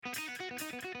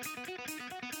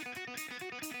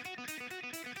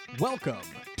Welcome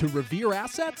to Revere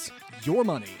Assets, Your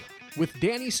Money with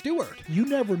Danny Stewart, You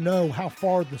never know how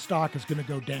far the stock is going to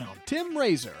go down. Tim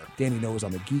Razor, Danny knows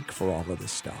I'm a geek for all of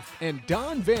this stuff. and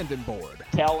Don Vandenborg.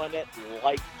 Telling it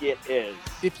like it is.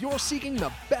 If you're seeking the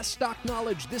best stock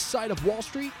knowledge this side of Wall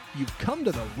Street, you've come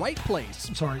to the right place.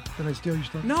 I'm sorry, did I steal your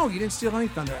stuff? No, you didn't steal any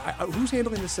thunder. Who's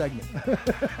handling this segment?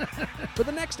 For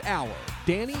the next hour,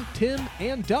 Danny, Tim,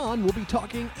 and Don will be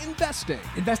talking investing,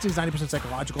 Investing is 90%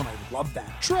 psychological, and I love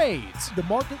that. trades, The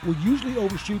market will usually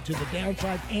overshoot to the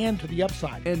downside and to the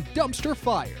upside. and dumpster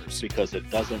fires. Because it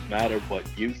doesn't matter what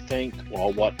you think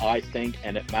or what I think,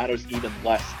 and it matters even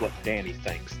less what Danny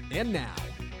thinks. And now,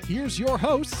 here's your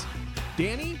hosts,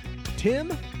 Danny,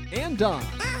 Tim, and Don.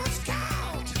 I was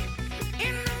caught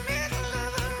in the middle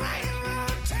of a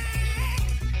railroad track.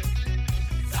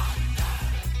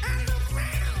 On the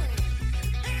ground,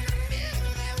 and I knew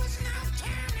there was no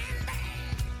turning back.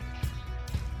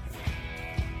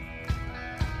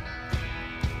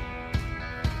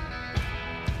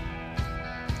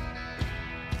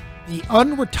 The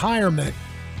unretirement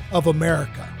of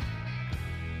America.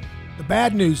 The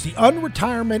bad news, the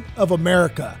unretirement of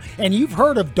America. And you've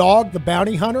heard of Dog the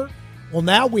Bounty Hunter? Well,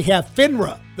 now we have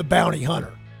FINRA the Bounty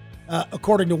Hunter,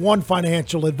 according to one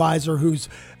financial advisor who's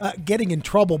getting in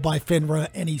trouble by FINRA,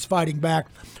 and he's fighting back.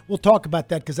 We'll talk about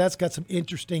that because that's got some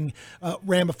interesting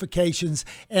ramifications.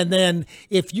 And then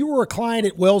if you were a client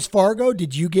at Wells Fargo,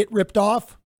 did you get ripped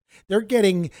off? They're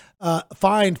getting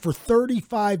fined for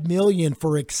 $35 million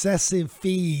for excessive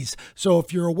fees. So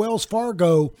if you're a Wells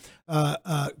Fargo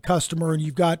customer and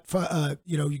you've got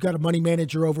you've got a money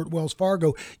manager over at Wells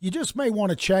Fargo, you just may want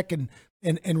to check and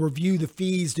review the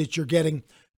fees that you're getting.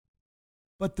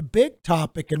 But the big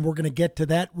topic, and we're going to get to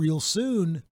that real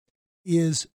soon,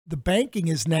 is the banking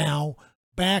is now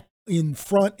back in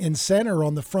front and center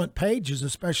on the front pages,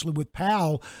 especially with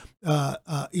Powell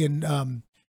in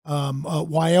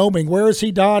Wyoming. Where is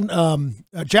he, Don?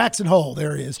 Jackson Hole.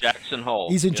 There he is. Jackson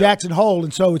Hole. He's in Jackson Hole.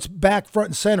 And so it's back front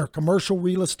and center, commercial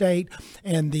real estate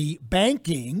and the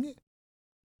banking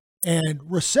and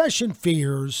recession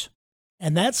fears.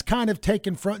 And that's kind of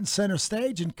taken front and center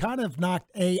stage and kind of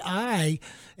knocked AI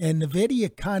and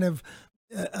NVIDIA kind of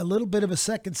a little bit of a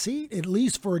second seat, at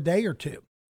least for a day or two.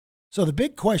 So the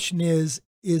big question is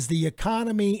the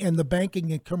economy and the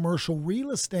banking and commercial real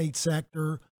estate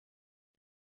sector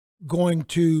going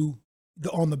to,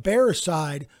 on the bearish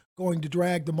side, going to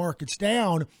drag the markets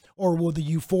down, or will the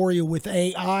euphoria with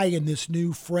AI and this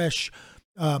new fresh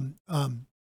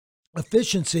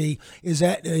efficiency is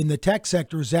that in the tech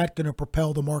sector, is that going to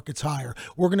propel the markets higher?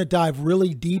 We're going to dive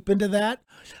really deep into that.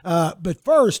 But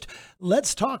first,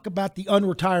 let's talk about the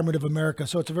unretirement of America.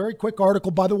 So it's a very quick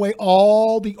article. By the way,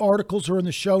 all the articles are in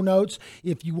the show notes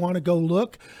if you want to go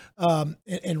look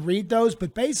and read those.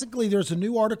 But basically, there's a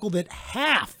new article that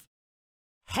half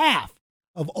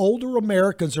of older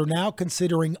Americans are now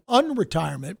considering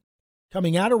unretirement,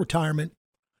 coming out of retirement,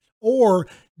 or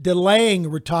delaying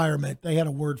retirement. They had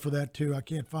a word for that too. I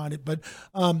can't find it. But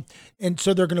and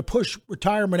so they're going to push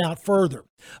retirement out further.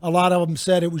 A lot of them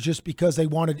said it was just because they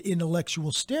wanted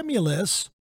intellectual stimulus.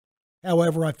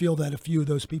 However, I feel that a few of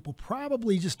those people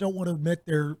probably just don't want to admit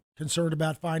they're concerned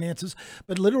about finances.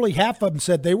 But literally half of them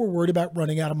said they were worried about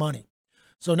running out of money.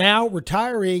 So now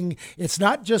retiring, it's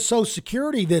not just Social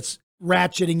Security that's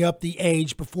ratcheting up the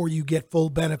age before you get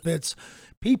full benefits.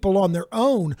 People on their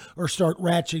own are start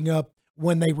ratcheting up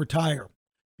when they retire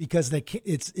because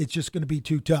it's just going to be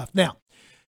too tough. Now,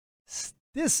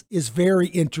 this is very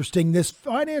interesting. This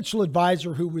financial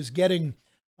advisor who was getting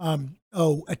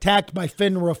attacked by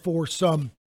FINRA for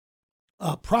some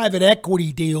private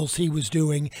equity deals he was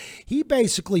doing, he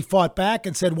basically fought back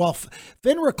and said, well,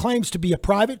 FINRA claims to be a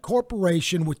private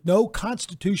corporation with no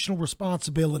constitutional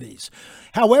responsibilities.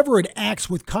 However, it acts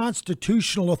with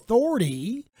constitutional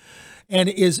authority and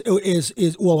is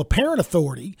apparent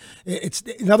authority. It's,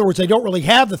 in other words, they don't really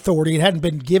have authority. It hadn't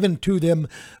been given to them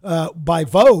by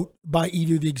vote by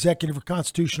either the executive or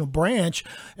constitutional branch,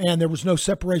 and there was no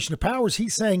separation of powers.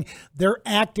 He's saying they're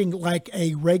acting like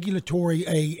a regulatory,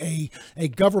 a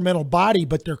governmental body,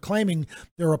 but they're claiming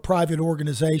they're a private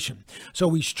organization. So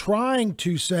he's trying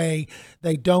to say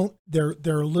they're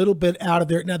a little bit out of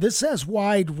there. Now, this has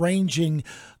wide-ranging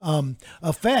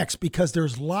effects because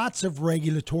there's lots of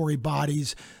regulatory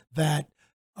bodies that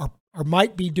are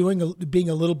might be being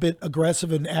a little bit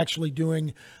aggressive and actually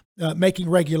doing making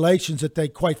regulations that they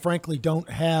quite frankly don't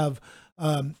have.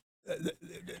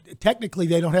 Technically,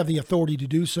 they don't have the authority to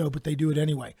do so, but they do it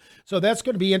anyway. So that's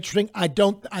going to be interesting. I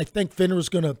think FINRA is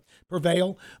going to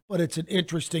prevail, but it's an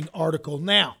interesting article.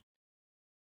 Now,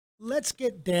 let's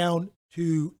get down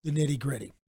to the nitty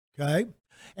gritty. Okay.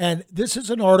 And this is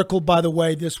an article, by the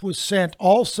way, this was sent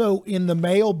also in the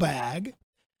mailbag.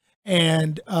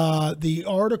 And the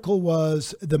article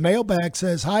was, the mailbag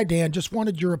says, "Hi, Dan, just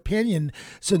wanted your opinion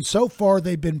since so far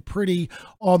they've been pretty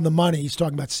on the money." He's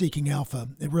talking about Seeking Alpha.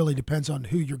 It really depends on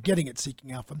who you're getting at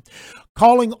Seeking Alpha.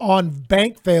 "Calling on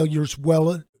bank failures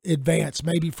well advanced,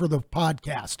 maybe for the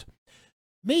podcast."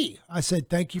 Me, I said,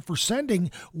 "Thank you for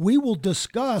sending. We will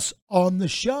discuss on the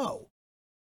show."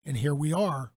 And here we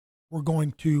are. We're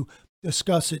going to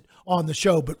discuss it on the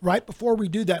show. But right before we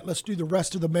do that, let's do the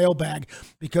rest of the mailbag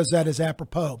because that is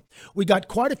apropos. We got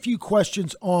quite a few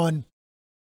questions on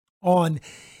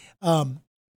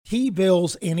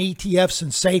T-bills and ETFs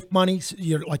and safe money,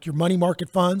 like your money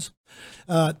market funds.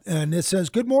 And it says,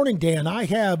 "Good morning, Dan. I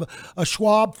have a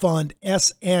Schwab fund,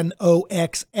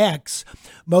 SNOXX,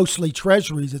 mostly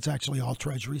treasuries." It's actually all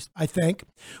treasuries, I think.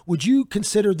 "Would you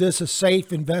consider this a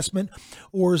safe investment,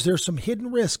 or is there some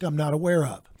hidden risk I'm not aware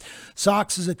of?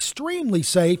 SOX is extremely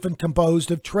safe and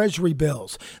composed of treasury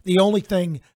bills. The only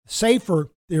thing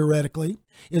safer, theoretically,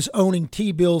 is owning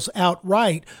T-bills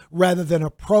outright rather than a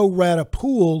pro rata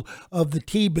pool of the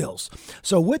T-bills.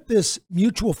 So with this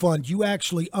mutual fund, you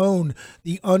actually own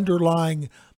the underlying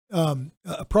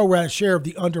a pro rata share of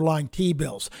the underlying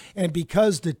T-bills. And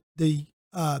because the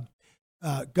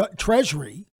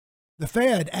Treasury, the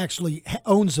Fed, actually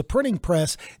owns the printing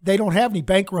press, they don't have any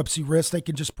bankruptcy risk. They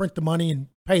can just print the money and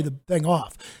pay the thing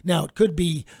off. Now, it could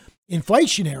be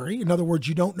inflationary. In other words,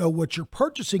 you don't know what your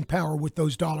purchasing power with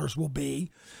those dollars will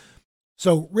be.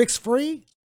 So risk-free?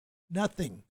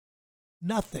 Nothing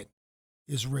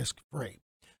is risk-free.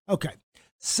 Okay,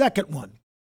 second one.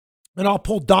 And I'll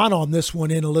pull Don on this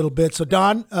one in a little bit. So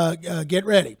Don, get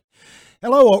ready.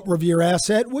 "Hello, Revere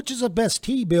Asset. Which is the best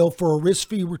T-bill for a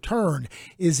risk-free return?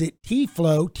 Is it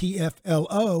T-Flow,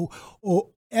 TFLO, or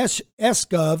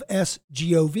SGov,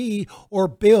 SGOV, or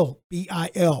BIL,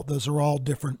 BIL? Those are all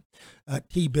different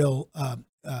T-bill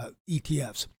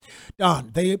ETFs.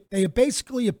 Don, they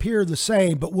basically appear the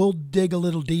same, but we'll dig a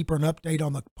little deeper and update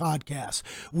on the podcast.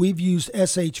 We've used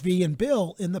SHV and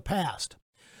BIL in the past.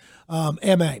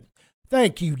 MA.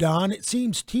 Thank you, Don. It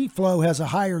seems T-Flow has a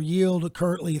higher yield,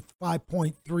 currently at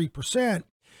 5.3%.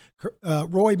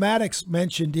 Roy Maddox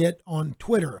mentioned it on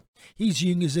Twitter. He's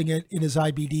using it in his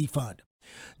IBD fund.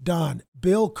 Don,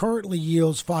 BIL currently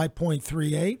yields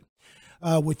 5.38.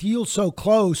 With yield so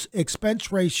close,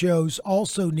 expense ratios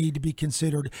also need to be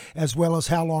considered, as well as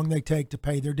how long they take to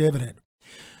pay their dividend.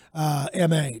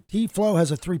 MA, T-Flow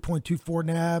has a 3.24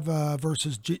 NAV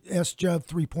versus SGov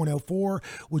 3.04.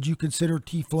 Would you consider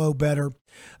T-Flow better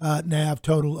NAV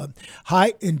total?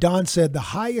 High, and Don said the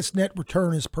highest net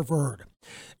return is preferred.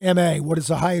 MA, what is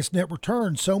the highest net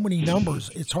return? So many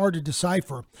numbers, it's hard to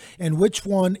decipher. And which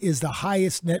one is the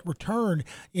highest net return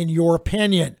in your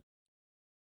opinion?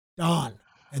 Don,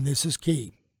 and this is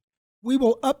key. We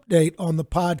will update on the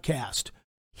podcast.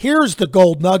 Here's the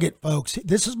gold nugget, folks.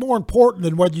 This is more important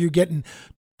than whether you're getting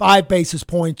 5 basis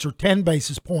points or 10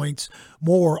 basis points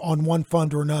more on one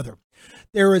fund or another.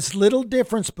 There is little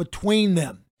difference between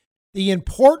them. The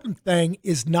important thing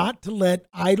is not to let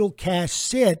idle cash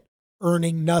sit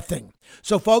earning nothing.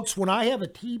 So folks, when I have a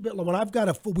T-bill,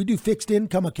 we do fixed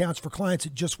income accounts for clients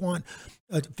that just want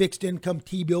a fixed income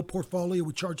T-bill portfolio.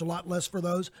 We charge a lot less for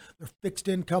those. They're fixed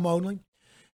income only.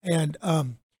 And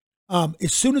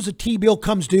as soon as a T-bill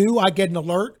comes due, I get an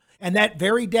alert. And that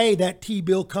very day that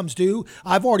T-bill comes due,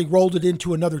 I've already rolled it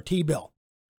into another T-bill.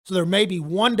 So there may be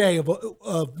one day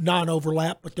of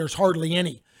non-overlap, but there's hardly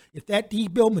any. If that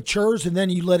T-bill matures and then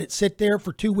you let it sit there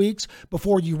for 2 weeks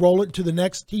before you roll it into the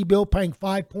next T-bill paying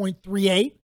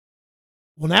 5.38,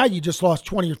 well, now you just lost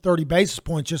 20 or 30 basis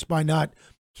points just by not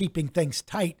keeping things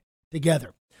tight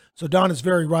together. So Don is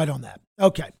very right on that.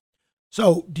 Okay.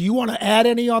 So do you want to add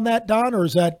any on that, Don, or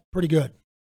is that pretty good?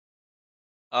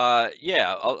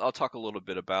 Yeah, I'll talk a little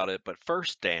bit about it. But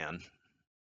first, Dan,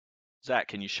 Zach,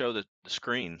 can you show the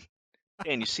screen?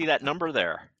 Dan, you see that number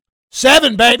there?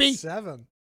 7, baby. 7.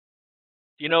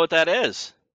 Do you know what that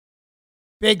is?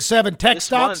 Big 7 tech This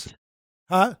stocks? month.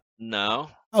 Huh? No.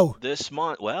 Oh, This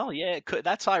month. Well, yeah, it could.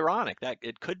 That's ironic. That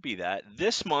it could be that.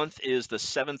 This month is the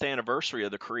 7th anniversary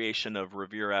of the creation of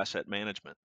Revere Asset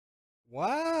Management.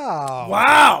 Wow.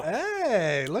 Wow.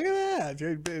 Hey, look at that.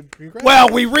 Congratulations. well,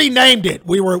 we renamed it.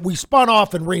 We spun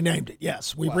off and renamed it.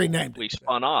 Yes, we Wow. renamed it. We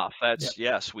spun off. That's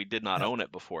yes. We did not own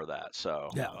it before that. So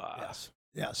Yes,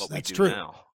 but that's we do true.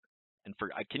 now. And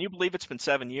can you believe it's been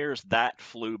 7 years? That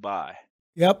flew by.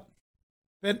 Yep.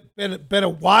 Been a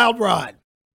wild ride.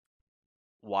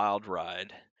 Wild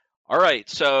ride. All right.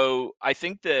 So I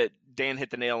think that Dan hit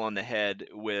the nail on the head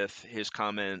with his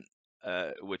comment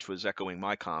which was echoing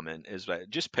my comment, is that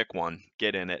just pick one,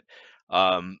 get in it.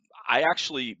 I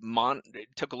actually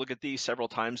took a look at these several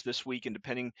times this week, and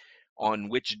depending on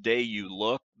which day you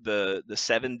look, the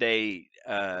 7-day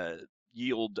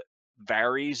yield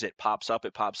varies. It pops up,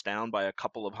 it pops down by a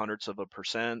couple of hundredths of a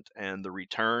percent, and the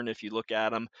return, if you look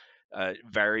at them,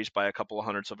 varies by a couple of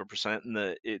hundredths of a percent. And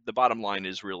the bottom line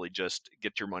is really just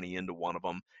get your money into one of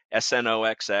them: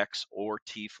 SNOXX or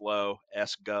TFLO,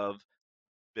 SGov,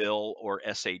 Bill, or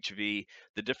SHV.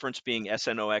 The difference being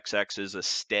SNOXX is a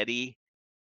steady,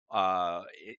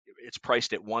 it's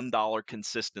priced at $1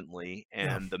 consistently,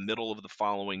 and the middle of the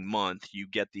following month you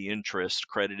get the interest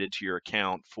credited to your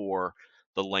account for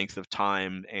the length of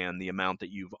time and the amount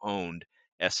that you've owned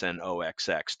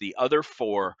SNOXX. The other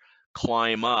four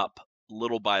climb up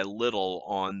little by little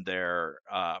on their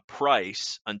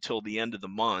price until the end of the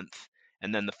month,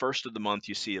 and then the first of the month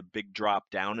you see a big drop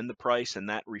down in the price, and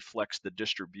that reflects the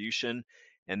distribution.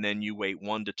 And then you wait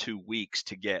 1 to 2 weeks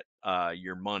to get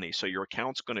your money. So your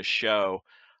account's going to show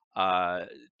a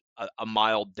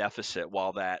mild deficit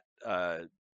while that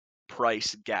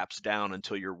price gaps down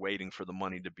until you're waiting for the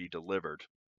money to be delivered.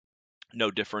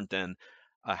 No different than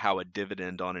how a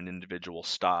dividend on an individual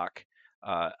stock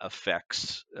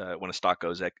affects when a stock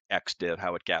goes ex-div,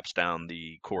 how it gaps down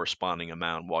the corresponding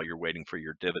amount while you're waiting for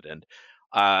your dividend.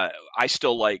 I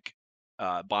still like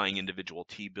buying individual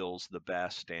T-bills the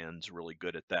best. Dan's really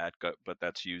good at that, but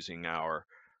that's using our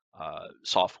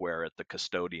software at the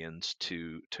custodians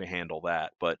to handle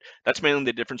that. But that's mainly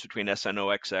the difference between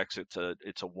SNOXX.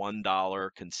 It's a $1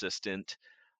 consistent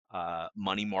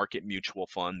money market mutual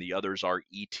fund. The others are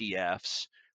ETFs,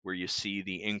 where you see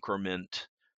the increment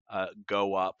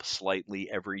go up slightly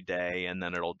every day, and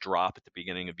then it'll drop at the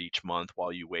beginning of each month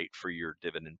while you wait for your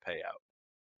dividend payout.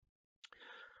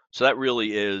 So that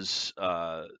really is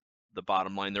the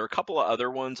bottom line. There are a couple of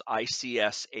other ones,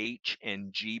 ICSH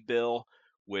and GBill,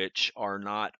 which are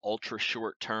not ultra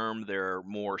short term. They're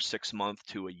more 6 month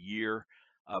to a year,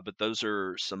 but those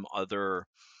are some other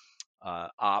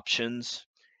options.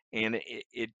 And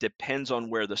it depends on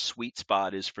where the sweet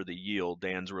spot is for the yield.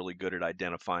 Dan's really good at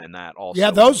identifying that also.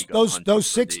 Yeah, those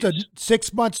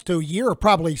 6 months to a year are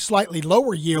probably slightly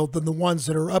lower yield than the ones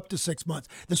that are up to 6 months.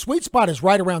 The sweet spot is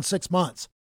right around 6 months.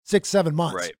 6-7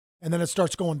 months, right, and then it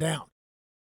starts going down.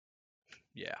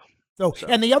 Yeah. So,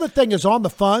 and the other thing is on the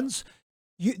funds,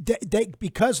 they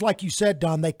because like you said,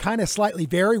 Don, they kind of slightly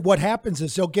vary. What happens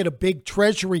is they'll get a big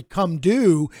treasury come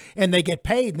due, and they get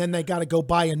paid, and then they got to go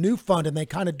buy a new fund, and they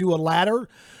kind of do a ladder.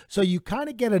 So you kind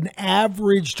of get an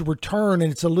averaged return,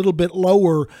 and it's a little bit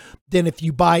lower than if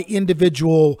you buy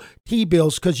individual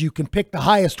T-bills, because you can pick the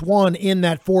highest one in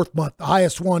that 4th month, the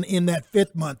highest one in that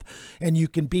 5th month, and you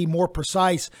can be more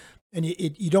precise, and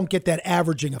you don't get that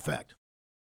averaging effect.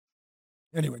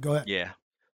 Anyway, go ahead. Yeah,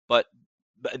 but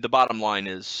the bottom line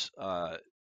is,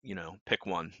 pick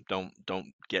one. Don't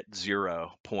get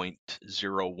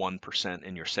 0.01%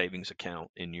 in your savings account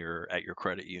at your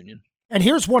credit union. And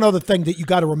here's one other thing that you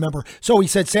got to remember. So he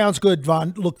said, sounds good,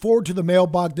 Von. Look forward to the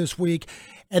mailbag this week.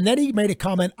 And then he made a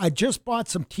comment, I just bought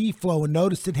some T-Flow and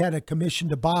noticed it had a commission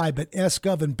to buy, but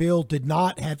SGov and Bill did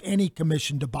not have any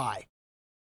commission to buy.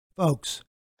 Folks,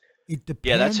 it depends.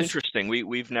 Yeah, that's interesting.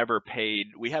 We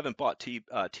haven't bought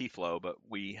T-Flow, but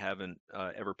we haven't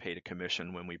ever paid a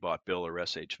commission when we bought Bill or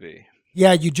SHV.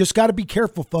 Yeah, you just got to be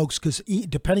careful, folks, because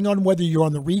depending on whether you're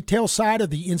on the retail side or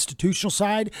the institutional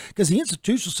side, because the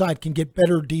institutional side can get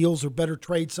better deals or better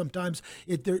trades sometimes.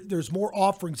 There's more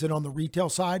offerings than on the retail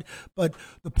side. But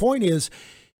the point is,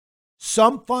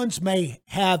 some funds may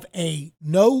have a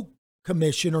no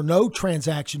commission or no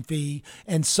transaction fee,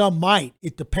 and some might.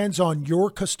 It depends on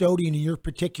your custodian and your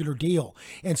particular deal.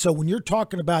 And so when you're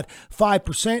talking about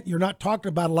 5%, you're not talking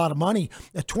about a lot of money.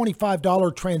 A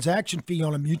 $25 transaction fee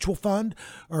on a mutual fund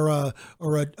or a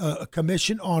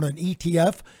commission on an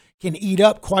ETF can eat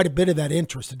up quite a bit of that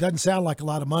interest. It doesn't sound like a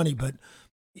lot of money, but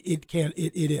it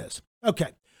is.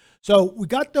 Okay. So we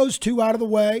got those two out of the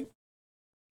way.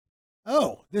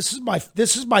 Oh, this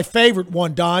is my favorite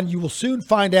one, Don. You will soon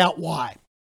find out why.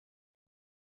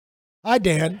 Hi,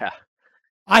 Dan. Yeah.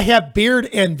 I have beard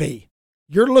envy.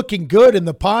 You're looking good in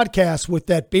the podcast with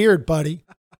that beard, buddy.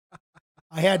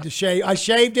 I had to shave. I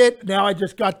shaved it. Now I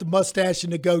just got the mustache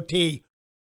and the goatee.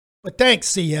 But thanks,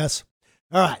 CS.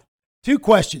 All right. 2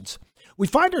 questions. We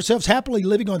find ourselves happily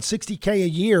living on $60K a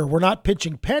year. We're not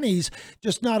pinching pennies,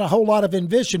 just not a whole lot of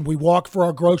ambition. We walk for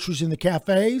our groceries in the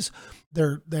cafes.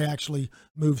 They actually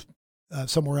moved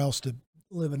somewhere else to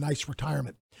live a nice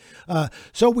retirement.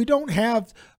 So we don't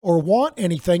have or want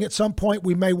anything. At some point,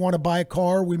 we may want to buy a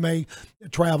car. We may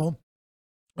travel.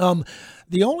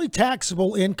 The only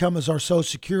taxable income is our Social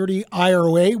Security,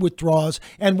 IRA withdrawals,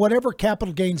 and whatever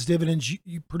capital gains dividends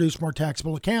you produce from our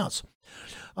taxable accounts.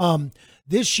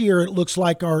 This year, it looks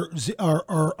like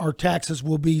our taxes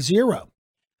will be zero.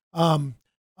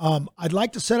 I'd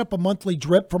like to set up a monthly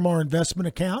drip from our investment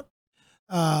account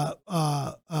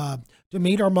to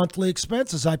meet our monthly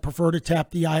expenses. I prefer to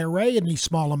tap the IRA in these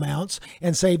small amounts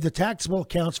and save the taxable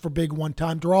accounts for big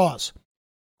one-time draws.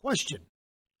 Question.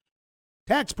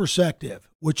 Tax perspective.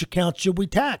 Which account should we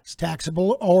tax?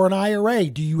 Taxable or an IRA?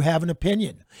 Do you have an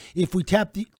opinion? If we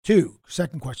tap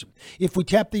second question. If we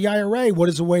tap the IRA, what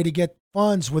is a way to get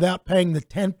funds without paying the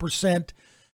 10%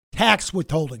 tax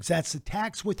withholdings? That's the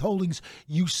tax withholdings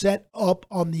you set up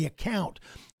on the account.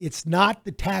 It's not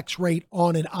the tax rate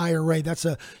on an IRA.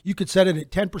 You could set it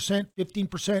at 10%,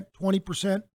 15%,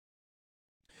 20%.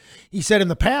 He said, in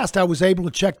the past, I was able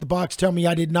to check the box, tell me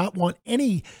I did not want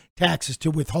any taxes to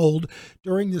withhold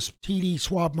during this TD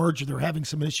Schwab merger. They're having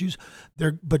some issues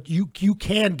there, but you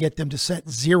can get them to set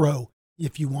zero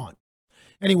if you want.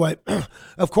 Anyway,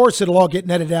 of course, it'll all get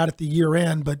netted out at the year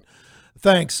end, but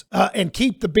thanks. And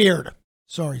keep the beard.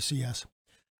 Sorry, CS.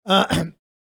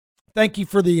 Thank you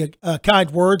for the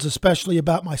kind words, especially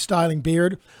about my styling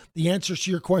beard. The answers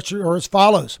to your question are as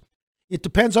follows. It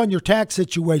depends on your tax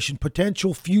situation,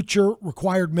 potential future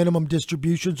required minimum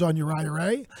distributions on your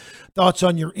IRA, thoughts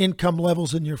on your income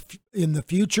levels in the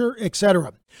future,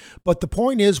 etc. But the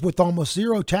point is, with almost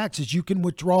zero taxes, you can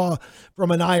withdraw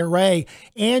from an IRA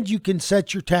and you can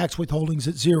set your tax withholdings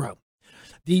at zero.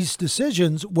 These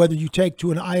decisions, whether you take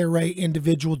to an IRA,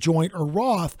 individual, joint, or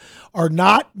Roth, are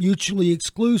not mutually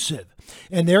exclusive,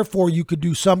 and therefore you could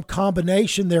do some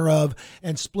combination thereof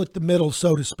and split the middle,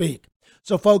 so to speak.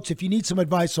 So, folks, if you need some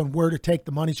advice on where to take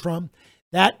the monies from,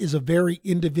 that is a very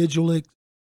individual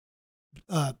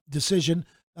decision.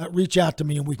 Reach out to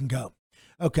me and we can go.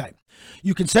 Okay.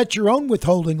 You can set your own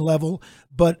withholding level,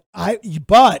 but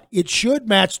it should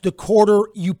match the quarter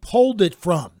you pulled it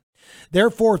from.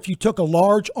 Therefore, if you took a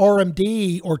large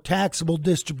RMD or taxable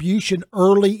distribution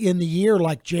early in the year,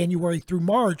 like January through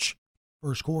March,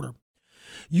 first quarter,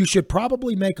 you should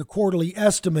probably make a quarterly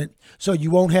estimate so you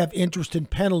won't have interest and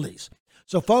penalties.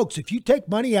 So, folks, if you take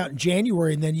money out in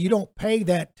January and then you don't pay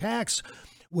that tax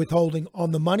withholding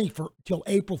on the money till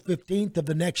April 15th of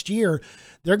the next year,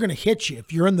 they're going to hit you.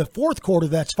 If you're in the fourth quarter,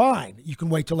 that's fine. You can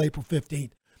wait till April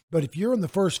 15th. But if you're in the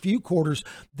first few quarters,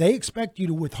 they expect you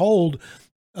to withhold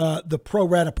the pro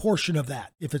rata portion of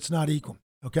that if it's not equal.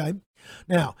 Okay.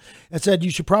 Now, it said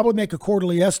you should probably make a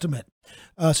quarterly estimate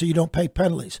so you don't pay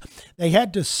penalties. They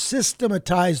had to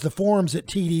systematize the forms at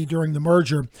TD during the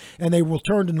merger, and they will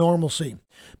return to normalcy.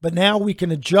 But now we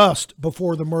can adjust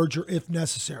before the merger if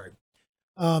necessary.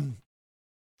 So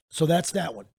that's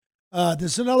that one.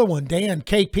 This is another one. Dan,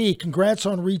 KP, congrats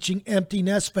on reaching empty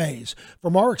nest phase.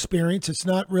 From our experience, it's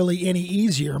not really any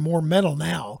easier, more mental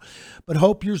now, but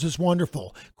hope yours is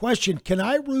wonderful. Question, can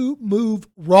I move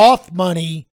Roth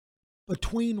money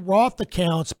between Roth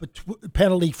accounts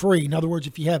penalty free? In other words,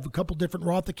 if you have a couple different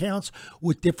Roth accounts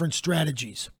with different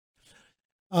strategies.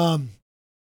 Let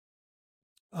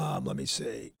me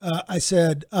see. I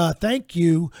said, thank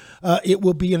you. It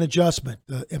will be an adjustment,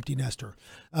 the empty nester.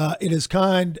 It is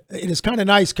kind of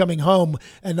nice coming home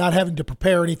and not having to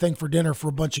prepare anything for dinner for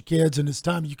a bunch of kids. And it's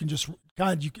time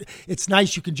it's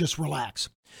nice. You can just relax.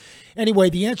 Anyway,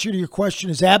 the answer to your question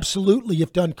is absolutely,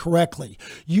 if done correctly.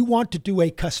 You want to do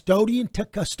a custodian to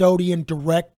custodian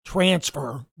direct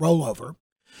transfer rollover.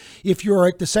 If you're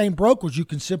at the same brokerage, you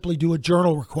can simply do a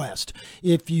journal request.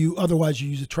 Otherwise you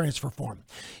use a transfer form.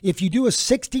 If you do a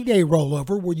 60-day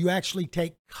rollover where you actually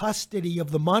take custody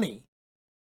of the money,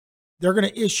 they're going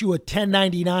to issue a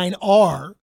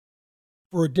 1099-R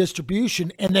for a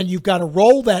distribution, and then you've got to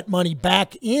roll that money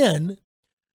back in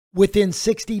within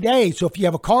 60 days. So if you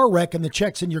have a car wreck and the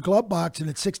check's in your glove box and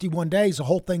it's 61 days, the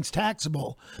whole thing's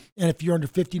taxable. And if you're under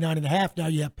 59 and a half, now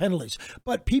you have penalties.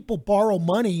 But people borrow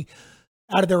money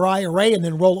out of their IRA and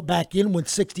then roll it back in with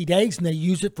 60 days and they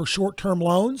use it for short-term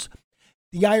loans.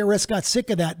 The IRS got sick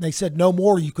of that and they said, no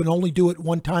more, you can only do it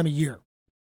one time a year.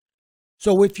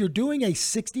 So if you're doing a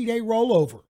 60-day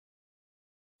rollover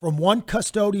from one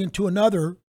custodian to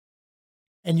another,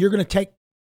 and you're going to take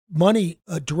money,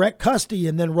 direct custody,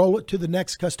 and then roll it to the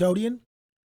next custodian,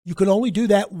 you can only do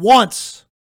that once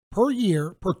per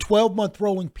year, per 12-month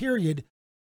rolling period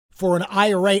for an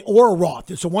IRA or a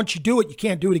Roth. So once you do it, you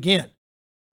can't do it again.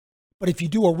 But if you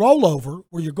do a rollover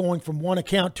where you're going from one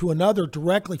account to another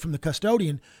directly from the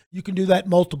custodian, you can do that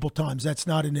multiple times. That's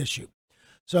not an issue.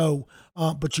 So,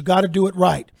 but you got to do it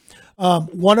right.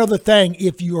 One other thing,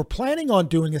 if you are planning on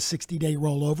doing a 60-day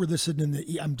rollover, this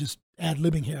isn't I'm just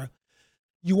ad-libbing here.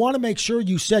 You want to make sure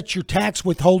you set your tax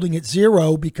withholding at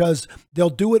 0 because they'll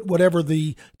do it whatever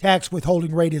the tax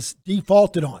withholding rate is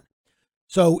defaulted on.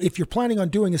 So if you're planning on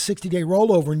doing a 60-day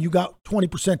rollover and you got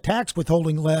 20% tax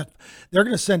withholding left, they're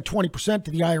going to send 20%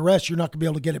 to the IRS. You're not going to be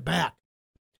able to get it back.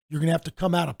 You're going to have to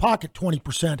come out of pocket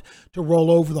 20% to roll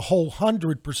over the whole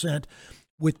 100%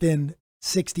 within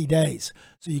 60 days.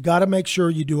 So you got to make sure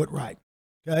you do it right.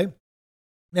 Okay.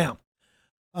 Now,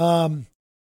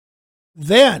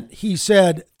 then he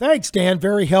said, thanks, Dan.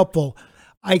 Very helpful.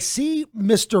 I see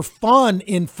Mr. Fun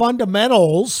in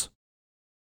Fundamentals,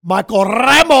 Michael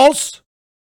Ramos,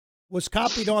 was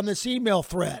copied on this email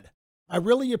thread. I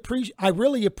really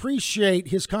appreciate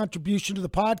his contribution to the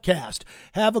podcast.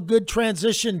 Have a good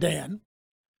transition, Dan.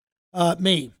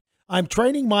 Me. I'm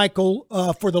training Michael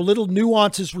for the little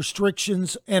nuances,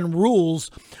 restrictions, and rules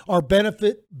our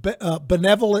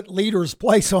benevolent leaders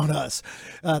place on us.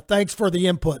 Thanks for the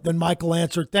input. Then Michael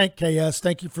answered, thank KS.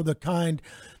 Thank you for the kind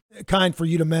for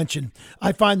you to mention.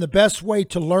 I find the best way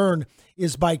to learn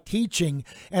is by teaching,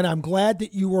 and I'm glad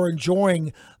that you are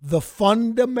enjoying the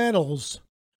fundamentals.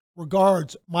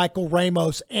 Regards, Michael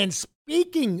Ramos. And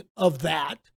speaking of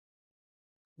that,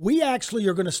 we actually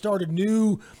are going to start a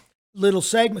new little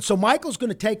segment. So Michael's going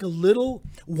to take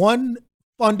one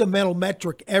fundamental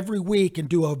metric every week and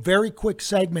do a very quick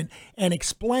segment and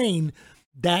explain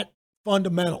that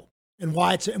fundamental and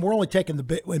why and we're only taking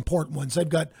the important ones. They've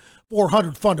got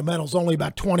 400 fundamentals. Only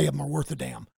about 20 of them are worth a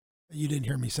damn. You didn't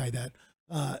hear me say that.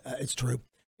 It's true.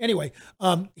 Anyway,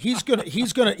 he's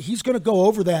gonna go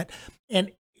over that,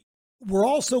 and we're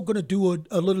also going to do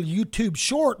a little YouTube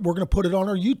short. We're going to put it on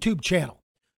our YouTube channel.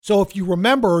 So if you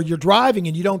remember, you're driving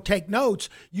and you don't take notes,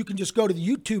 you can just go to the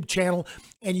YouTube channel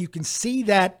and you can see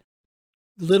that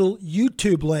little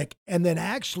YouTube link. And then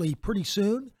actually pretty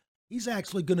soon, he's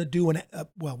actually going to do it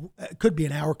could be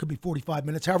an hour, could be 45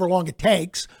 minutes, however long it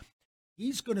takes.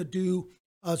 He's going to do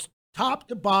a top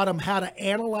to bottom how to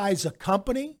analyze a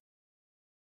company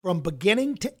from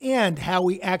beginning to end, how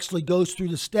he actually goes through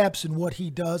the steps and what he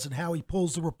does and how he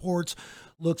pulls the reports,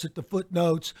 looks at the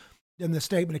footnotes, then the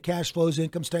statement of cash flows,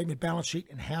 income statement, balance sheet,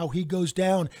 and how he goes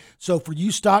down. So for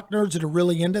you stock nerds that are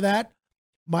really into that,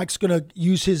 Mike's going to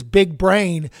use his big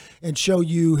brain and show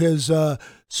you his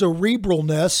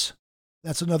cerebralness.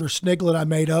 That's another sniglet I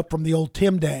made up from the old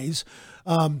Tim days.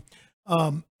 And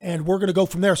we're going to go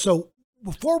from there. So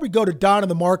before we go to Don in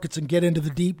the markets and get into the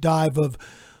deep dive of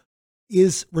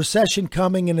is recession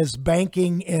coming and is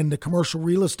banking and the commercial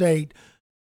real estate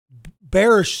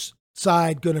bearish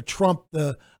side going to trump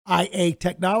the IA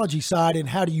technology side, and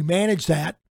how do you manage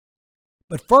that?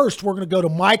 But first, we're going to go to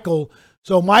Michael.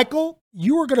 So, Michael,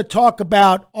 you were going to talk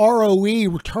about ROE,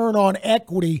 return on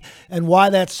equity, and why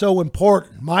that's so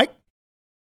important. Mike?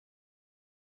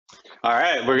 All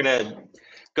right, we're going to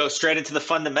go straight into the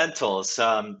fundamentals.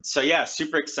 So,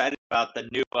 super excited about the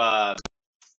new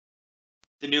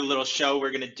little show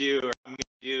we're going to do, or I'm going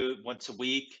to do once a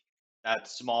week. That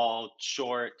small,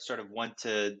 short, sort of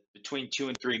between 2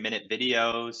 and 3 minute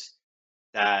videos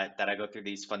that I go through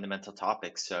these fundamental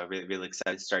topics. So really, really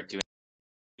excited to start doing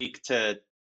to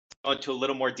go into a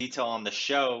little more detail on the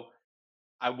show.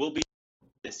 I will be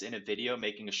this in a video,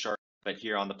 making a short, but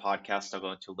here on the podcast, I'll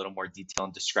go into a little more detail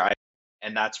and describe,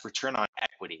 and that's return on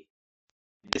equity.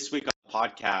 This week on the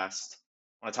podcast,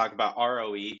 I want to talk about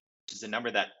ROE, which is a number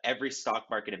that every stock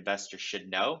market investor should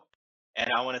know. And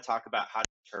I want to talk about how to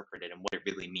interpret it and what it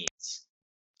really means.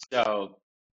 So,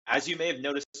 as you may have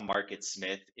noticed in Market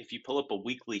Smith, if you pull up a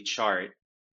weekly chart,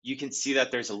 you can see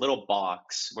that there's a little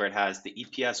box where it has the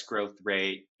EPS growth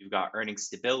rate, you've got earnings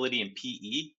stability and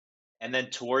PE, and then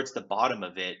towards the bottom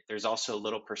of it, there's also a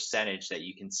little percentage that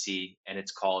you can see, and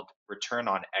it's called return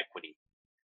on equity.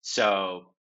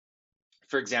 So,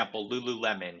 for example,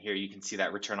 Lululemon, here you can see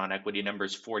that return on equity number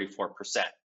is 44%.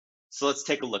 So let's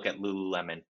take a look at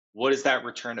Lululemon. What does that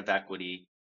return on equity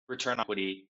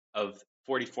of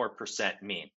 44%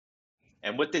 mean?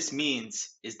 And what this means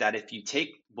is that if you take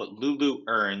what Lulu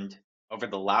earned over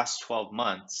the last 12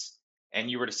 months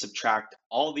and you were to subtract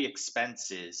all the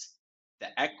expenses, the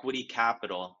equity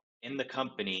capital in the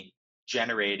company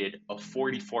generated a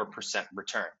 44%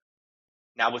 return.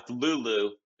 Now with Lulu,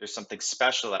 there's something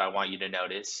special that I want you to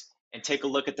notice, and take a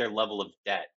look at their level of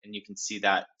debt. And you can see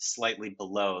that slightly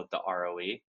below the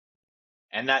ROE.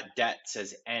 And that debt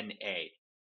says NA.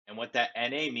 And what that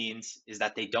NA means is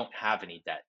that they don't have any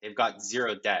debt. They've got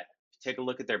zero debt. Take a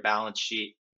look at their balance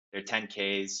sheet, their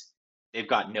 10Ks, they've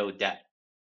got no debt.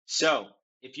 So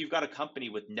if you've got a company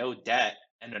with no debt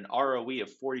and an ROE of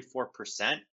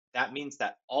 44%, that means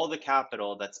that all the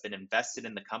capital that's been invested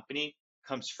in the company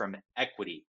comes from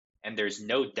equity. and there's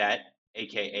no debt,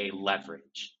 aka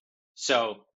leverage.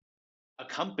 So a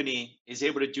company is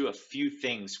able to do a few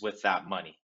things with that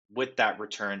money, with that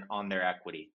return on their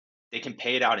equity. They can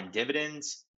pay it out in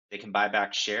dividends, they can buy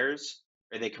back shares,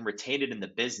 or they can retain it in the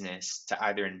business to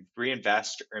either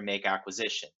reinvest or make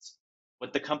acquisitions.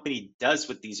 What the company does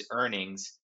with these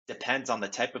earnings depends on the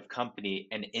type of company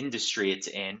and industry it's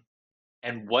in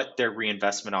and what their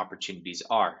reinvestment opportunities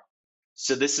are.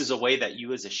 So, this is a way that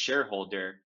you, as a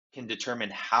shareholder, can determine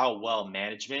how well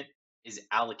management is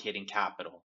allocating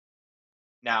capital.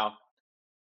 Now,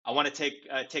 I want to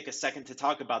take a second to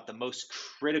talk about the most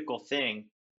critical thing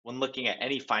when looking at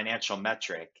any financial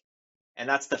metric, and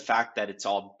that's the fact that it's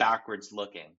all backwards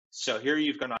looking. So here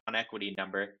you've got an equity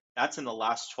number that's in the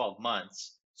last 12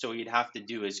 months. So what you'd have to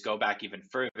do is go back even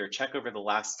further, check over the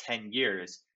last 10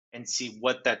 years, and see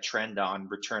what that trend on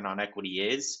return on equity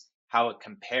is, how it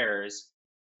compares,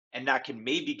 and that can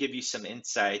maybe give you some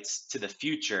insights to the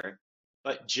future.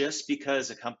 But just because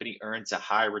a company earns a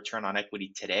high return on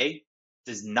equity today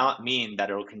does not mean that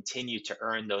it'll continue to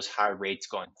earn those high rates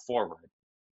going forward.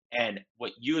 And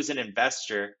what you as an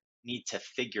investor need to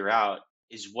figure out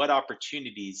is what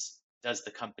opportunities does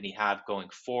the company have going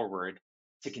forward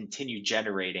to continue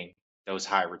generating those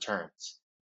high returns?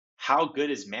 How good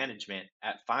is management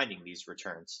at finding these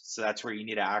returns? So that's where you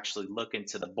need to actually look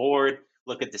into the board,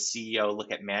 look at the CEO,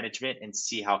 look at management, and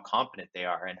see how competent they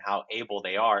are and how able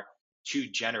they are to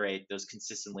generate those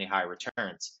consistently high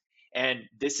returns. And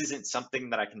this isn't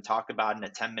something that I can talk about in a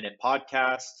 10-minute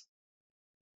podcast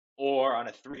or on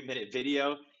a 3-minute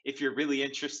video. If you're really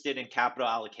interested in capital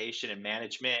allocation and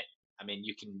management, I mean,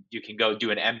 you can go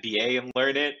do an MBA and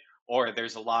learn it, or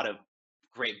there's a lot of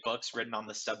great books written on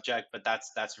the subject, but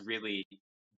that's really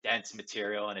dense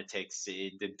material, and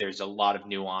there's a lot of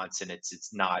nuance, and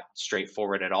it's not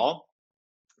straightforward at all.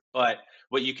 But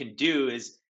what you can do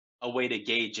is a way to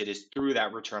gauge it is through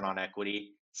that return on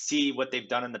equity, see what they've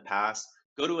done in the past,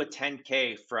 go to a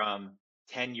 10K from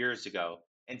 10 years ago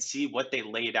and see what they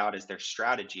laid out as their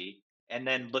strategy, and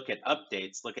then look at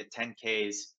updates, look at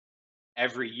 10Ks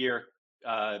every year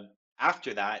uh,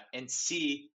 after that, and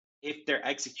see if they're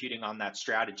executing on that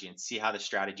strategy and see how the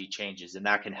strategy changes. And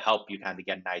that can help you kind of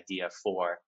get an idea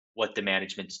for what the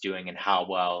management's doing and how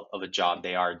well of a job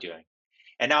they are doing.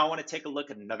 And now I want to take a look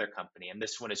at another company, and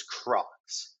this one is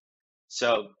Crocs.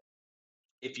 So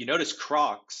if you notice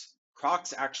Crocs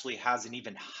actually has an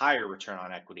even higher return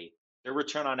on equity. Their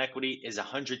return on equity is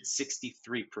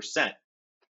 163%,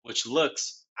 which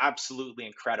looks absolutely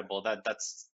incredible.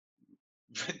 That's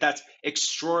that's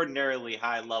extraordinarily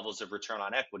high levels of return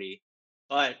on equity.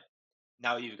 But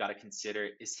now you've got to consider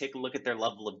is take a look at their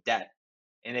level of debt.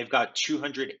 And they've got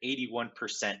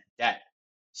 281% debt.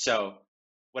 So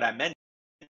what I meant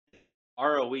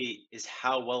ROE is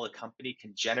how well a company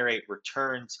can generate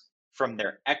returns from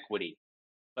their equity.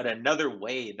 But another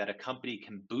way that a company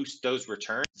can boost those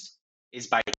returns is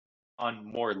by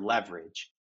on more leverage,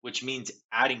 which means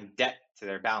adding debt to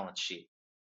their balance sheet.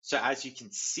 So as you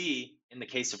can see in the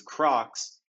case of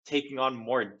Crocs, taking on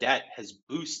more debt has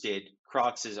boosted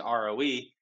Crocs's ROE,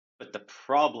 but the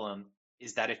problem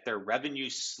is that if their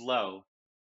revenues slow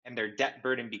and their debt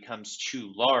burden becomes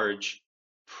too large,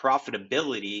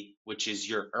 profitability, which is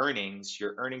your earnings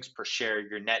per share,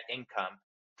 your net income,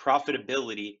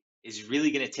 profitability is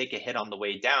really going to take a hit on the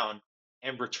way down.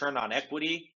 And return on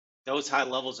equity, those high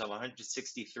levels of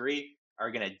 163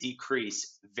 are going to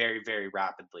decrease very, very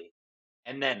rapidly.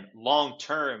 And then long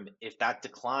term, if that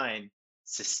decline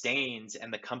sustains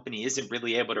and the company isn't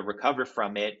really able to recover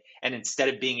from it, and instead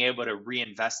of being able to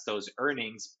reinvest those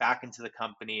earnings back into the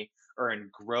company or in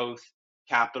growth,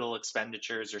 capital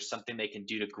expenditures, or something they can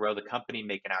do to grow the company,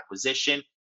 make an acquisition,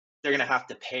 they're going to have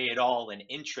to pay it all in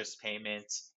interest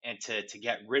payments. And to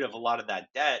get rid of a lot of that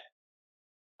debt,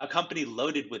 a company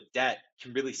loaded with debt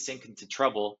can really sink into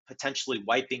trouble, potentially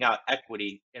wiping out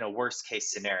equity in a worst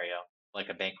case scenario, like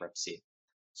a bankruptcy.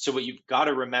 So, what you've got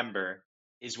to remember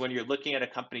is when you're looking at a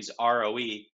company's ROE,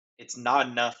 it's not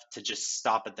enough to just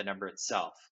stop at the number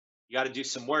itself. You got to do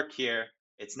some work here.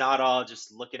 It's not all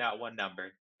just looking at one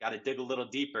number. Got to dig a little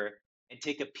deeper and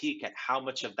take a peek at how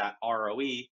much of that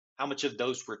ROE, how much of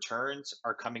those returns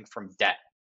are coming from debt.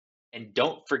 And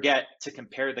don't forget to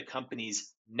compare the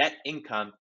company's net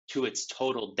income to its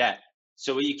total debt.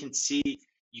 So what you can see,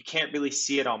 you can't really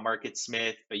see it on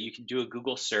MarketSmith, but you can do a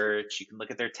Google search. You can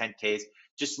look at their 10Ks.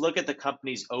 Just look at the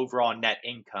company's overall net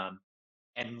income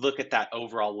and look at that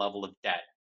overall level of debt.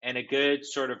 And a good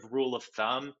sort of rule of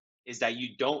thumb is that you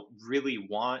don't really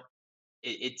want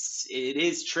it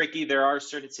is tricky. There are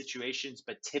certain situations,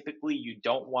 but typically you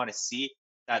don't want to see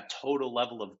that total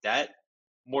level of debt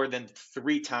more than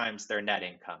 3 times their net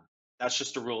income. That's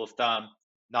just a rule of thumb.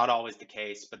 Not always the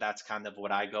case, but that's kind of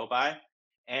what I go by.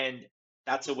 And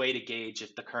that's a way to gauge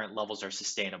if the current levels are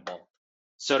sustainable.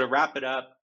 So to wrap it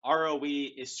up, ROE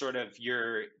is sort of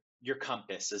your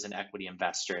compass as an equity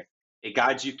investor. It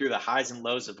guides you through the highs and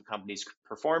lows of a company's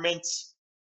performance.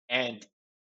 And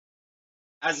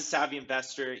as a savvy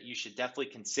investor, you should definitely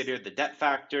consider the debt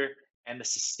factor and the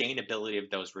sustainability of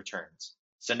those returns.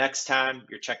 So next time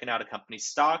you're checking out a company's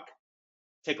stock,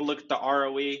 take a look at the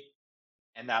ROE,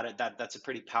 and that's a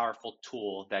pretty powerful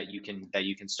tool that you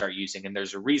can start using. And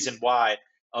there's a reason why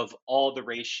of all the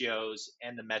ratios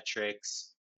and the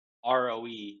metrics, ROE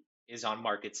is on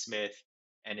Market Smith,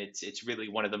 and it's really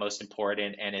one of the most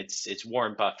important, and it's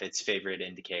Warren Buffett's favorite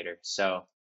indicator. So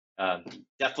um,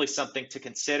 definitely something to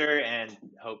consider, and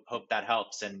hope that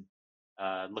helps. And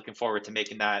looking forward to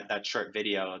making that short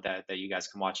video that you guys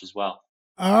can watch as well.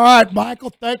 All right, Michael,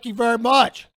 thank you very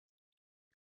much.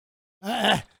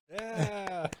 Yeah.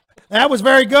 That was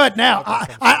very good. Now,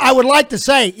 I would like to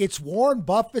say it's Warren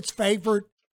Buffett's favorite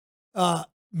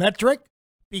metric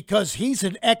because he's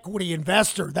an equity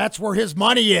investor. That's where his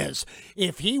money is.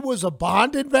 If he was a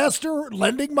bond investor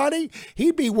lending money,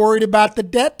 he'd be worried about the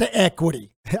debt to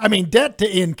equity. I mean, debt to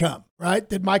income, right?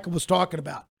 That Michael was talking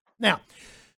about. Now,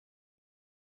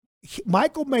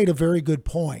 Michael made a very good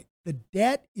point. The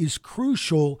debt is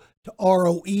crucial to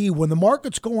ROE. When the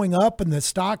market's going up and the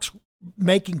stock's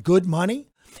making good money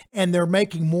and they're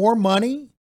making more money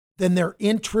than their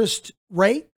interest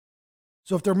rate,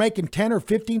 so if they're making 10 or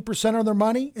 15% on their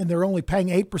money and they're only paying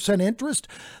 8% interest,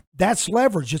 that's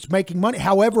leverage. It's making money.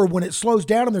 However, when it slows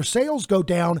down and their sales go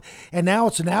down and now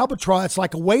it's an albatross, it's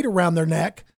like a weight around their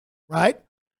neck, right?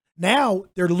 Now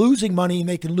they're losing money and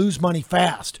they can lose money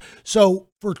fast. So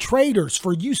for traders,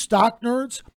 for you stock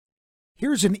nerds,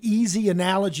 here's an easy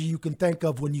analogy you can think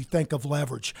of when you think of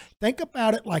leverage. Think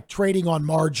about it like trading on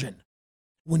margin.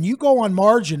 When you go on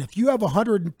margin, if you have a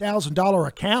 $100,000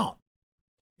 account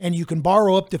and you can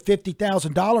borrow up to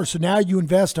 $50,000, so now you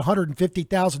invest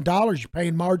 $150,000, you're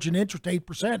paying margin interest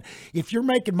 8%. If you're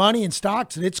making money in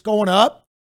stocks and it's going up,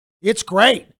 it's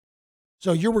great.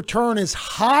 So your return is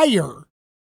higher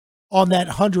on that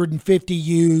 150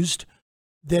 used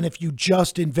than if you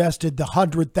just invested the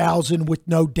 100,000 with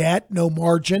no debt, no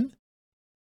margin.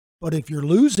 But if you're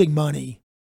losing money,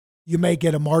 you may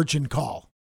get a margin call.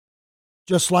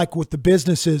 Just like with the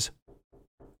businesses,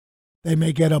 they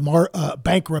may get a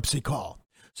bankruptcy call.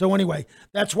 So anyway,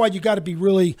 that's why you got to be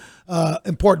really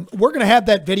important. We're going to have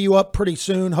that video up pretty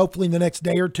soon, hopefully in the next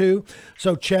day or two.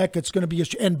 So check. It's going to be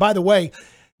and by the way,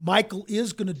 Michael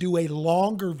is going to do a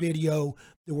longer video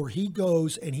where he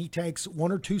goes and he takes 1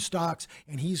 or 2 stocks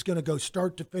and he's going to go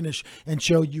start to finish and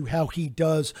show you how he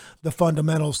does the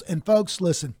fundamentals. And folks,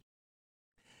 listen,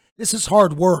 this is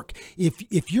hard work.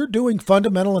 If you're doing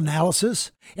fundamental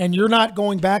analysis and you're not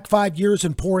going back 5 years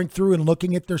and pouring through and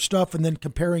looking at their stuff and then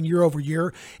comparing year over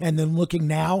year and then looking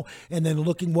now and then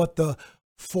looking what the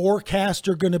forecasts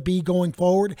are going to be going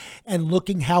forward and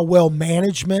looking how well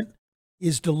management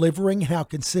is delivering, how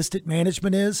consistent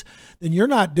management is, then you're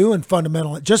not doing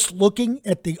fundamental. Just looking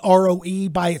at the ROE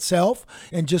by itself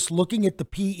and just looking at the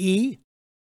PE,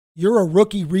 you're a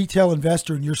rookie retail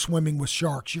investor and you're swimming with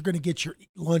sharks. You're going to get your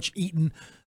lunch eaten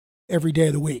every day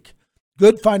of the week.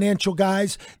 Good financial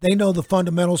guys, they know the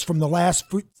fundamentals from the last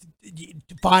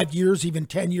 5 years, even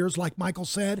 10 years, like Michael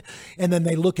said, and then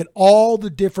they look at all the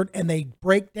different, and they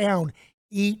break down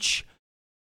each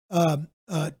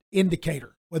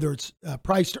indicator. Whether it's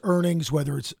price to earnings,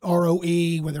 whether it's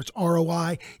ROE, whether it's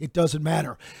ROI, it doesn't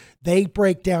matter. They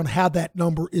break down how that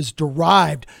number is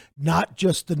derived, not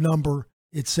just the number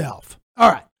itself.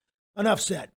 All right, enough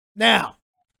said. Now,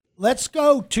 let's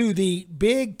go to the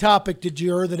big topic du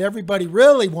jour that everybody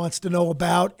really wants to know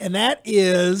about, and that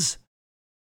is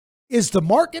the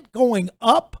market going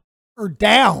up or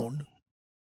down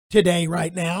today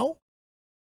right now?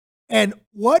 And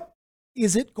what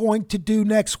is it going to do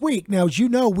next week? Now, as you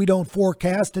know, we don't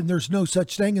forecast and there's no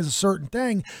such thing as a certain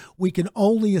thing. We can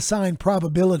only assign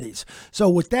probabilities. So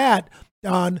with that,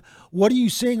 Don, what are you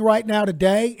seeing right now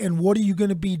today and what are you going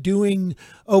to be doing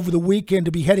over the weekend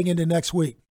to be heading into next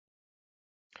week?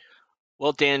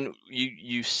 Well, Dan,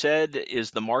 you said,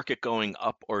 is the market going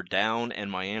up or down?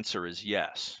 And my answer is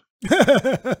yes.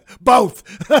 Both.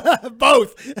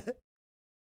 Both.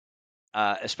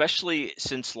 Especially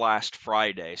since last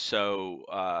Friday. So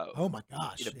Oh my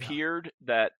gosh. it appeared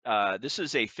that this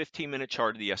is a 15-minute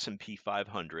chart of the S&P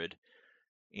 500,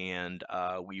 and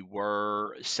we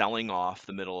were selling off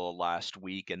the middle of last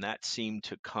week, and that seemed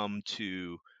to come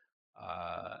to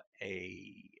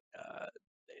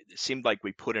it seemed like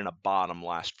we put in a bottom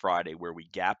last Friday where we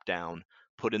gapped down,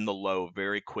 put in the low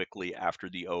very quickly after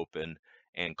the open,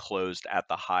 and closed at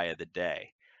the high of the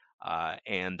day.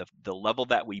 And the level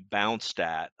that we bounced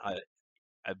at,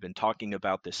 I've been talking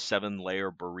about this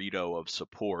 7-layer burrito of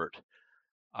support.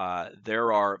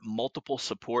 There are multiple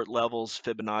support levels,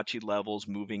 Fibonacci levels,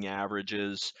 moving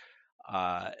averages,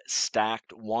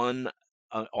 stacked one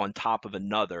on top of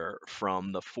another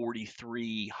from the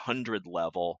 4,300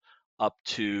 level up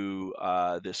to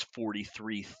this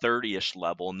 4330-ish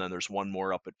level, and then there's one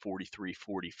more up at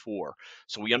 4344.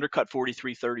 So we undercut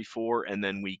 4334, and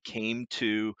then we came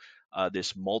to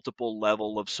this multiple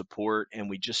level of support, and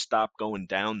we just stopped going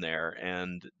down there.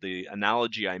 And the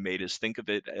analogy I made is, think of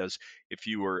it as if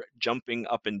you were jumping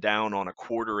up and down on a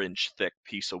 1/4-inch thick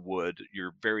piece of wood,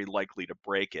 you're very likely to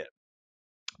break it.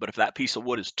 But if that piece of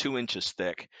wood is 2 inches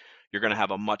thick, you're going to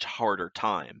have a much harder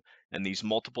time. And these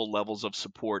multiple levels of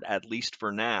support, at least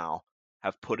for now,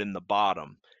 have put in the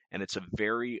bottom. And it's a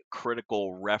very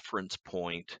critical reference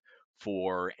point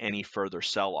for any further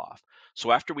sell-off.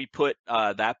 So after we put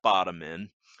that bottom in,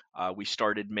 we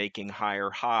started making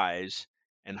higher highs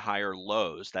and higher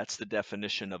lows. That's the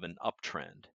definition of an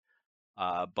uptrend.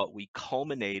 But we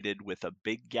culminated with a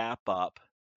big gap up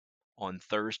on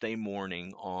Thursday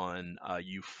morning on a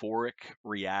euphoric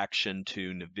reaction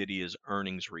to NVIDIA's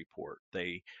earnings report.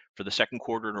 They, for the second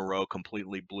quarter in a row,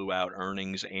 completely blew out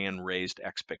earnings and raised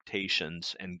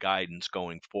expectations and guidance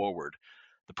going forward.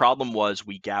 The problem was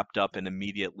we gapped up and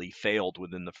immediately failed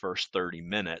within the first 30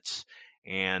 minutes.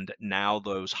 And now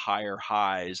those higher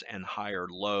highs and higher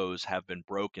lows have been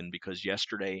broken, because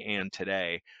yesterday and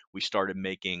today we started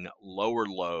making lower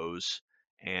lows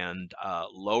and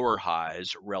lower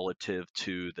highs relative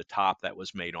to the top that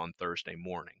was made on Thursday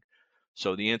morning.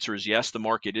 So the answer is yes, the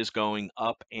market is going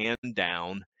up and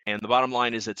down. And the bottom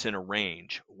line is it's in a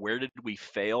range. Where did we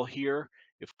fail here?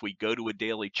 If we go to a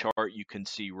daily chart, you can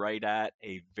see right at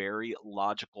a very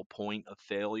logical point of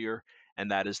failure, and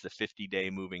that is the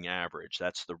 50-day moving average.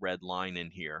 That's the red line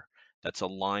in here. That's a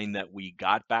line that we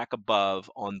got back above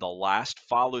on the last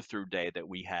follow-through day that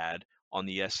we had on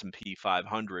the S&P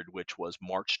 500, which was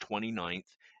March 29th,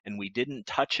 and we didn't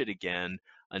touch it again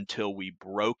until we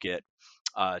broke it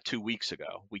 2 weeks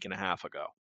ago, week and a half ago.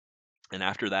 And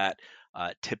after that,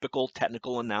 typical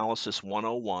technical analysis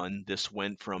 101, this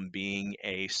went from being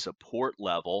a support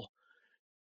level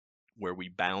where we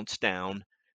bounced down,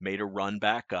 made a run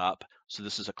back up. So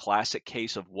this is a classic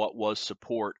case of what was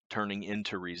support turning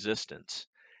into resistance.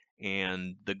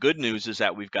 And the good news is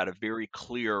that we've got a very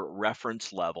clear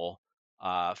reference level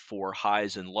for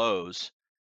highs and lows.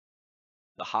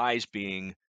 The highs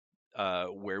being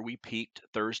where we peaked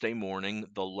Thursday morning,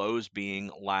 the lows being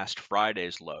last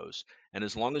Friday's lows. And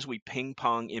as long as we ping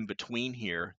pong in between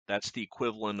here, that's the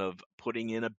equivalent of putting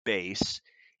in a base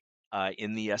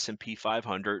in the S&P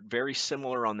 500, very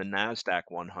similar on the NASDAQ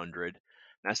 100.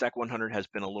 NASDAQ 100 has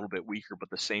been a little bit weaker, but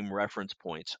the same reference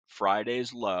points.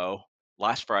 Friday's low,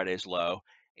 last Friday's low,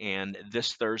 and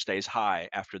this Thursday's high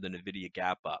after the NVIDIA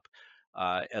gap up.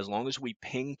 As long as we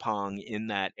ping pong in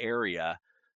that area,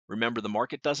 remember, the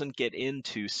market doesn't get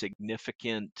into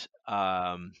significant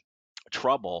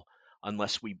trouble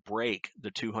unless we break the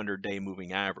 200-day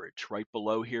moving average. Right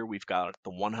below here, we've got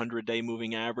the 100-day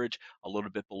moving average. A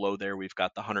little bit below there, we've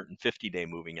got the 150-day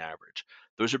moving average.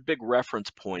 Those are big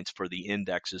reference points for the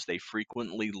indexes. They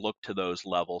frequently look to those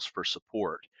levels for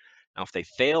support. Now, if they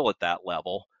fail at that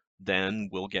level, then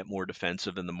we'll get more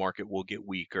defensive and the market will get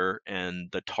weaker,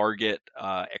 and the target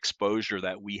exposure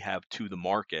that we have to the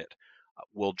market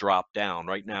will drop down.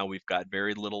 Right now, we've got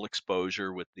very little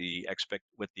exposure except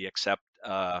for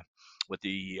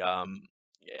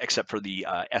the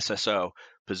SSO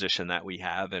position that we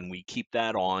have, and we keep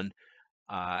that on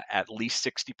at least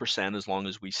 60% as long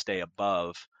as we stay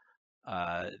above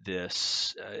and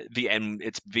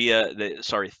it's via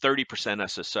 30%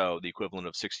 SSO, the equivalent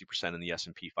of 60% in the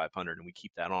S&P 500, and we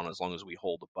keep that on as long as we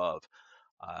hold above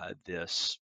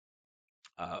this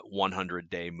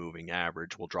 100-day moving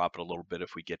average. We'll drop it a little bit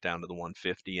if we get down to the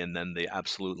 150, and then the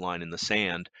absolute line in the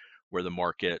sand, where the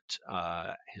market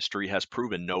history has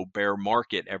proven no bear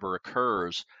market ever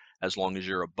occurs as long as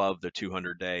you're above the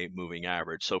 200-day moving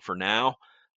average. So for now,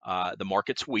 the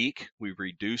market's weak. We've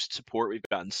reduced support. We've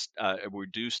gotten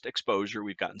reduced exposure.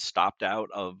 We've gotten stopped out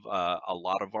of a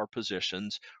lot of our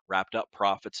positions, wrapped up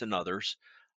profits in others.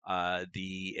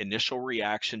 The initial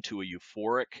reaction to a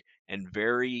euphoric and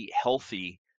very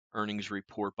healthy earnings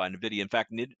report by NVIDIA. In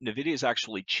fact, NVIDIA is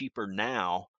actually cheaper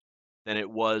now than it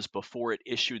was before it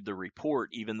issued the report,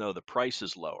 even though the price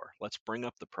is lower. Let's bring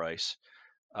up the price,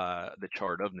 the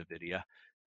chart of NVIDIA.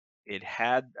 It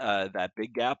had that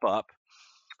big gap up,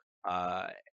 uh,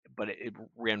 but it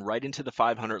ran right into the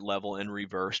 500 level and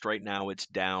reversed. Right now, it's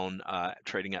down,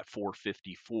 trading at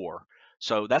 454.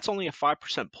 So that's only a 5%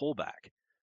 pullback.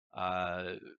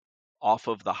 Uh, Off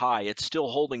of the high, it's still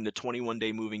holding the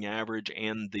 21-day moving average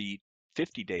and the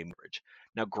 50-day average.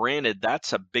 Now, granted,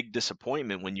 that's a big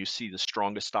disappointment when you see the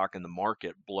strongest stock in the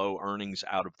market blow earnings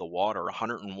out of the water.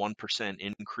 101%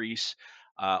 increase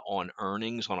on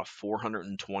earnings on a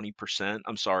 420%.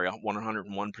 I'm sorry, a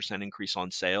 101% increase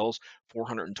on sales,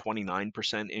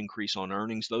 429% increase on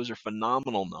earnings. Those are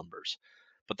phenomenal numbers.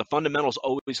 But the fundamentals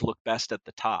always look best at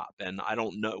the top. And I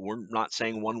don't know, we're not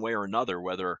saying one way or another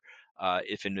whether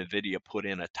if NVIDIA put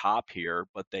in a top here,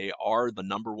 but they are the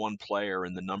number one player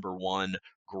in the number one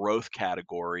growth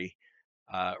category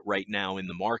right now in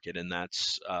the market, and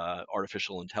that's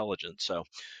artificial intelligence. So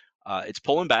it's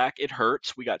pulling back. It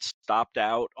hurts. We got stopped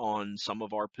out on some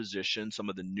of our positions, some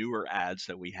of the newer ads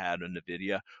that we had on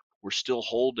NVIDIA. We're still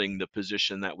holding the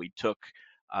position that we took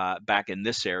back in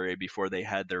this area before they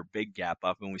had their big gap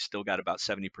up, and we still got about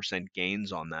 70%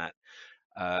 gains on that.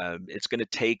 It's going to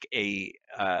take a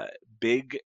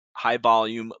big high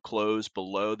volume close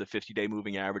below the 50-day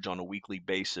moving average on a weekly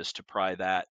basis to pry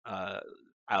that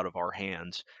out of our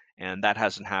hands. And that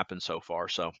hasn't happened so far.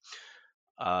 So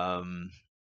um,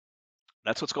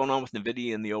 that's what's going on with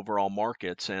NVIDIA in the overall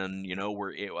markets. And,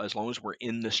 as long as we're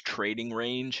in this trading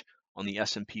range on the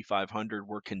S&P 500,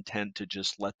 we're content to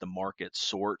just let the market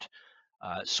sort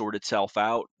itself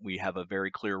out. We have a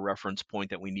very clear reference point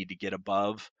that we need to get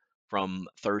above from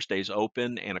Thursday's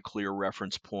open and a clear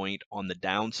reference point on the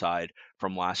downside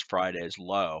from last Friday's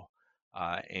low.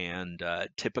 And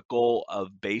typical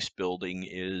of base building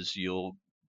is you'll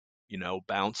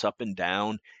bounce up and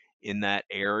down in that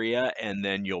area, and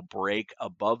then you'll break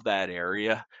above that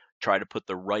area, try to put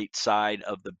the right side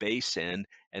of the base in,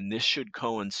 and this should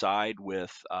coincide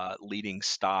with leading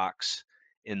stocks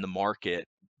in the market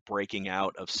breaking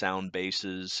out of sound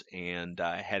bases and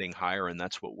heading higher, and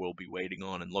that's what we'll be waiting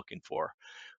on and looking for.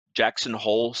 Jackson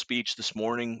Hole speech this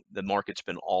morning, the market's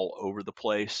been all over the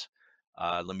place.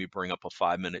 Let me bring up a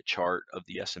 5-minute chart of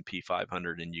the S&P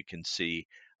 500, and you can see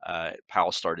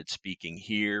Powell started speaking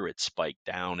here. It spiked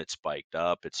down, it spiked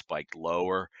up, it spiked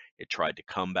lower. It tried to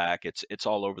come back. It's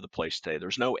all over the place today.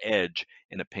 There's no edge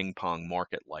in a ping pong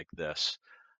market like this.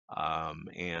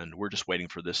 And we're just waiting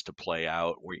for this to play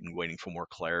out. We're waiting for more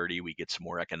clarity. We get some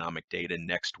more economic data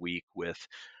next week with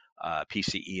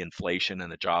PCE inflation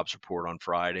and the jobs report on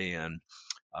Friday, and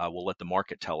we'll let the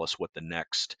market tell us what the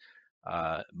next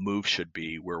move should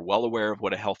be. We're well aware of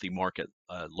what a healthy market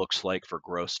looks like for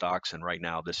growth stocks, and right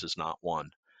now this is not one.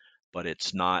 But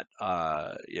it's not,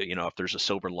 if there's a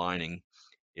silver lining,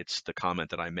 it's the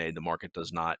comment that I made. The market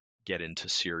does not get into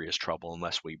serious trouble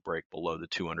unless we break below the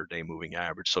 200-day moving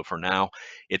average. So for now,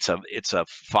 it's a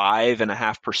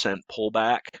 5.5%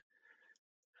 pullback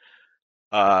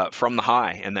from the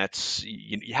high, and that's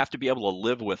you have to be able to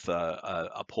live with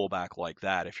a pullback like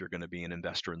that if you're going to be an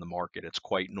investor in the market. It's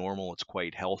quite normal. It's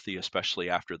quite healthy, especially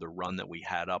after the run that we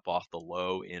had up off the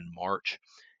low in March.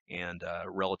 And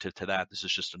relative to that, this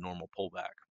is just a normal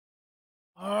pullback.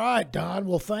 All right, Don.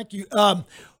 Well, thank you.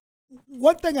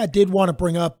 One thing I did want to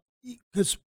bring up,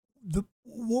 because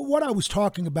what I was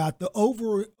talking about, the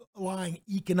overlying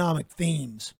economic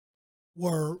themes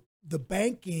were the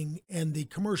banking and the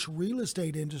commercial real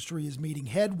estate industry is meeting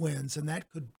headwinds, and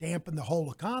that could dampen the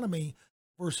whole economy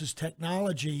versus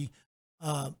technology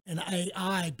and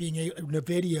AI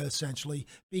NVIDIA essentially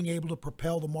being able to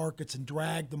propel the markets and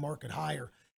drag the market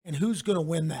higher. And who's going to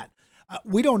win that?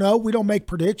 We don't know. We don't make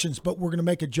predictions, but we're going to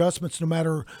make adjustments no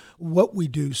matter what we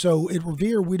do. So at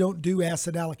Revere, we don't do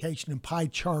asset allocation and pie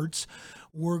charts.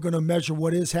 We're going to measure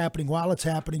what is happening while it's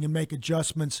happening and make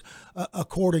adjustments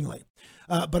accordingly.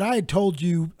 But I had told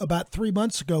you about 4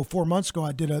 months ago,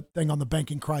 I did a thing on the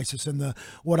banking crisis and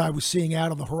what I was seeing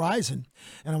out on the horizon.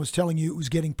 And I was telling you it was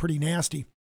getting pretty nasty.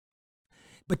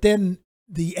 But then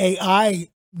the AI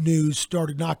news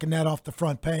started knocking that off the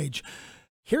front page.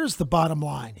 Here's the bottom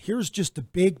line. Here's just the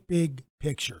big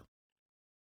picture.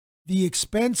 The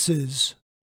expenses,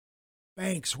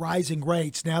 banks, rising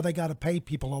rates, now they got to pay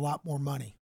people a lot more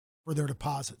money for their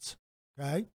deposits.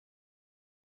 Okay.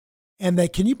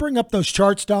 And can you bring up those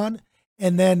charts, Don?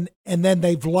 And then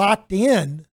they've locked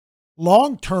in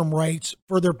long-term rates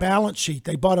for their balance sheet.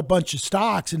 They bought a bunch of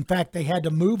stocks. In fact, they had to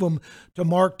move them to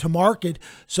mark to market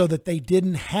so that they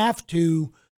didn't have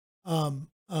to,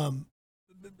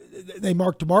 they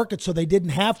marked to market so they didn't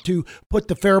have to put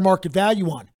the fair market value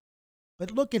on.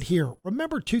 But look at here.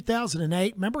 Remember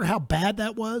 2008? Remember how bad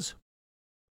that was?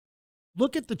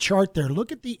 Look at the chart there.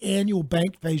 Look at the annual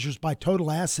bank failures by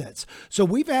total assets. So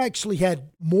we've actually had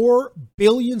more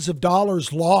billions of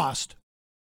dollars lost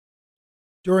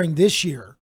during this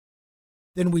year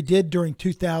than we did during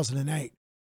 2008.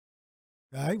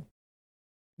 Okay?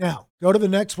 Now, go to the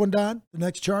next one, Don, the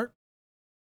next chart.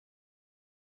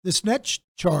 This next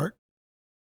chart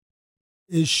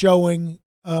is showing,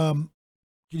 can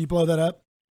you blow that up?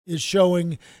 Is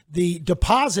showing the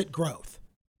deposit growth.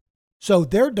 So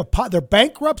their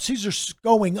bankruptcies are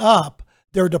going up.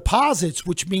 Their deposits,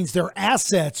 which means their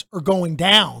assets, are going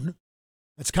down.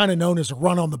 That's kind of known as a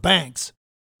run on the banks,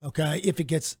 okay, if it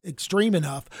gets extreme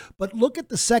enough. But look at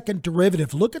the second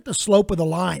derivative. Look at the slope of the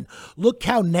line. Look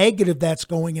how negative that's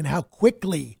going and how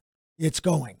quickly it's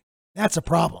going. That's a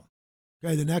problem.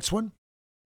 Okay, the next one.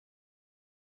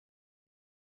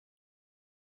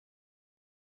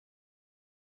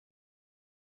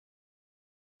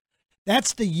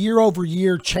 That's the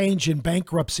year-over-year change in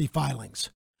bankruptcy filings.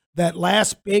 That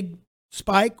last big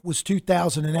spike was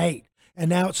 2008, and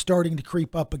now it's starting to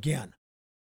creep up again.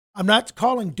 I'm not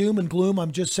calling doom and gloom.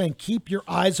 I'm just saying keep your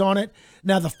eyes on it.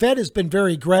 Now, the Fed has been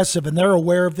very aggressive, and they're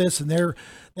aware of this, and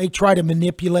they try to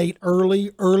manipulate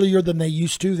earlier than they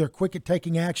used to. They're quick at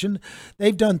taking action.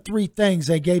 They've done three things.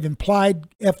 They gave implied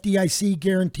FDIC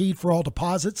guaranteed for all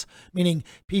deposits, meaning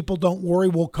people don't worry,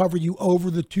 we'll cover you over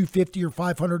the $250,000 or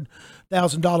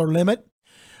 $500,000 limit.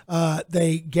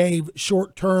 They gave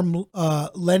short-term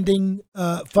lending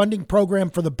funding program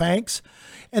for the banks,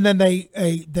 and then they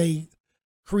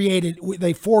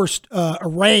forced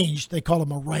arranged, they call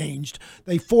them arranged,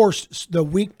 they forced the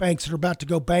weak banks that are about to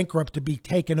go bankrupt to be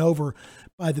taken over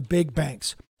by the big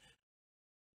banks.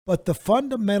 But the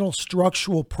fundamental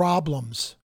structural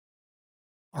problems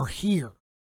are here.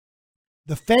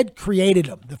 The Fed created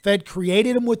them. The Fed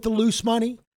created them with the loose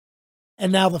money,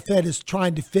 and now the Fed is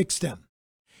trying to fix them.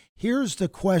 Here's the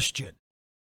question,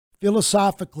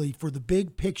 philosophically, for the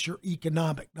big picture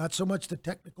economic, not so much the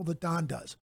technical that Don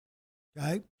does.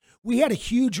 Okay. We had a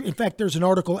huge, in fact, there's an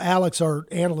article Alex, our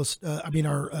analyst,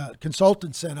 our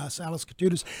consultant sent us, Alex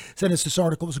Katutis sent us this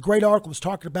article. It was a great article. It was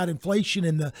talking about inflation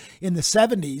in the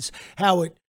 70s, how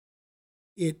it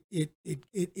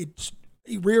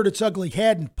reared its ugly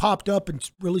head and popped up and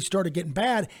really started getting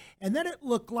bad. And then it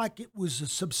looked like it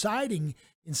was subsiding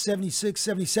in 76,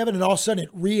 77, and all of a sudden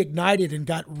it reignited and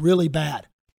got really bad.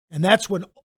 And that's when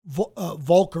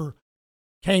Volcker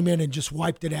came in and just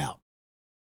wiped it out.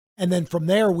 And then from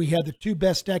there, we had the two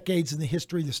best decades in the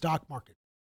history of the stock market.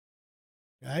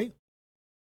 Okay?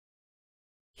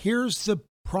 Here's the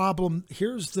problem.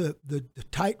 Here's the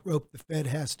tightrope the Fed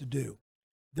has to do.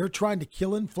 They're trying to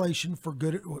kill inflation for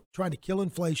good, or trying to kill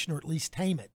inflation or at least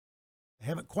tame it. They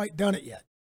haven't quite done it yet.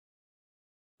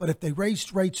 But if they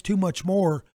raise rates too much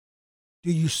more,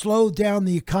 do you slow down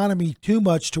the economy too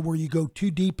much to where you go too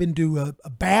deep into a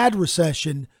bad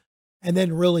recession and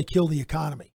then really kill the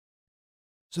economy?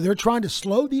 So they're trying to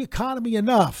slow the economy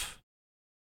enough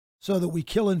so that we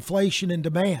kill inflation and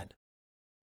demand.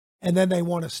 And then they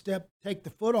want to take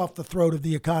the foot off the throat of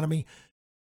the economy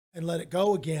and let it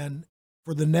go again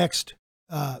for the next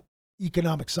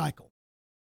economic cycle.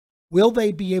 Will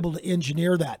they be able to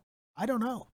engineer that? I don't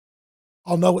know.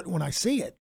 I'll know it when I see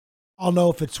it. I'll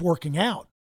know if it's working out.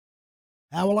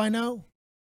 How will I know?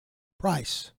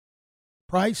 Price.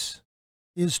 Price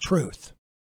is truth.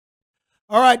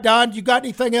 All right, Don, you got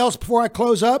anything else before I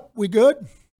close up? We good?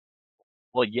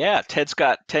 Well, yeah, Ted's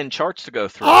got 10 charts to go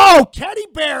through. Oh, Teddy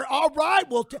Bear. All right.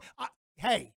 Well,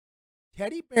 hey,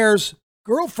 Teddy Bear's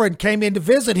girlfriend came in to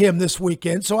visit him this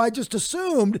weekend, so I just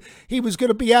assumed he was going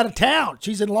to be out of town.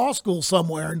 She's in law school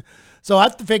somewhere, and so I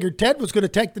figured Ted was going to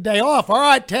take the day off. All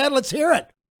right, Ted, let's hear it.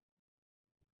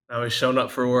 Now he's shown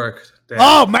up for work. Dan.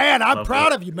 Oh, man, I'm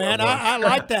proud it. of you, man. I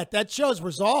like that. That shows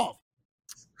resolve.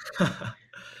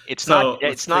 It's So, not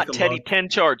let's take a Teddy look. 10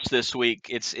 charts this week.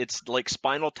 It's like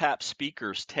Spinal Tap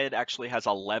speakers. Ted actually has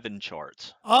 11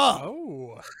 charts.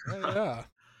 Oh, Yeah.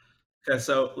 Okay,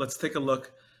 so let's take a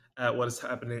look at what is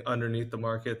happening underneath the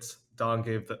markets. Don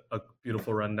gave a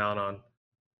beautiful rundown on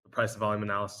the price to volume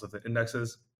analysis of the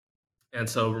indexes. And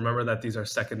so remember that these are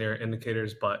secondary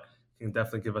indicators, but can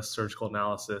definitely give us surgical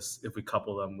analysis if we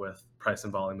couple them with price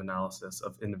and volume analysis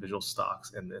of individual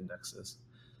stocks and the indexes.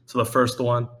 So the first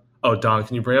one, oh, Don,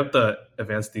 can you bring up the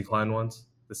advanced decline ones?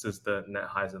 This is the net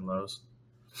highs and lows.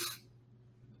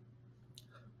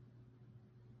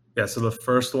 Yeah, so the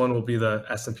first one will be the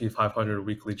S&P 500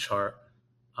 weekly chart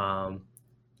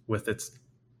with its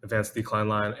advanced decline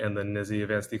line and the NYSE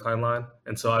advanced decline line.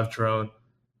 And so I've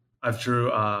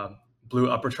drew blue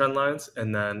upper trend lines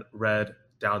and then red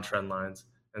downtrend lines.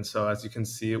 And so as you can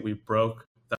see, we broke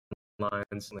the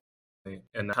lines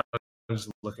And now I'm just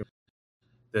looking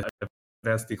at the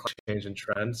advanced decline change in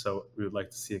trend. So we would like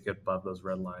to see it get above those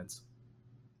red lines.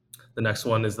 The next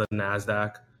one is the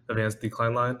NASDAQ advanced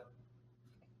decline line.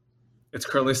 It's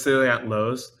currently sitting at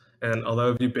lows. And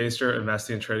although if you base your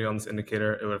investing and trading on this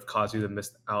indicator, it would have caused you to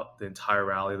miss out the entire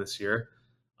rally this year.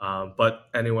 But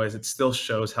anyways, it still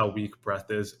shows how weak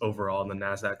breadth is overall in the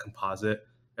NASDAQ composite.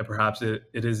 And perhaps it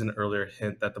is an earlier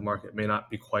hint that the market may not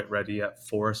be quite ready yet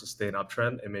for a sustained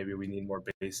uptrend. And maybe we need more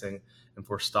basing and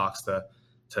for stocks to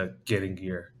get in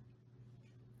gear.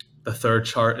 The third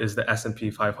chart is the S&P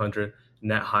 500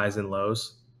 net highs and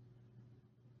lows.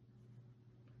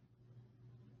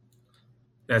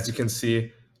 As you can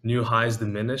see, new highs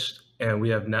diminished and we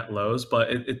have net lows, but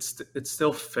it's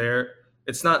still fair.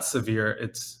 It's not severe.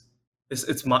 It's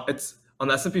on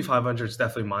the S&P 500. It's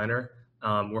definitely minor.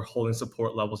 We're holding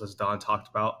support levels as Don talked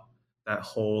about. That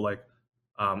whole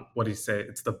what do you say?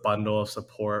 It's the bundle of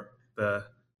support.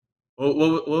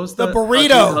 What was The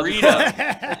burrito.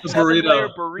 Burrito. The Seven-layer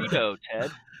burrito. burrito,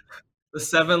 Ted. The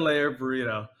 7-layer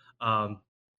burrito.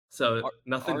 So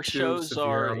nothing Our too shows severe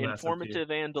are on the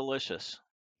informative and delicious.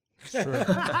 I'm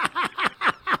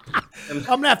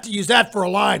gonna have to use that for a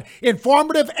line.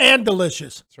 Informative and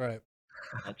delicious. That's right.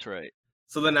 That's right.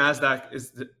 So the Nasdaq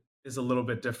is a little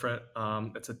bit different.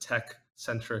 It's a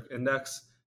tech-centric index,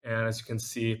 and as you can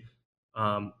see,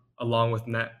 along with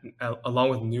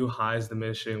new highs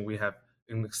diminishing, we have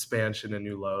an expansion in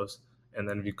new lows. And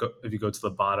then if you go to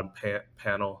the bottom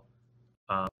panel,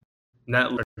 net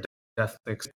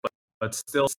definitely, but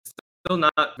still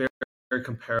not very, very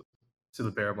comparable to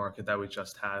the bear market that we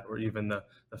just had, or even the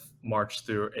March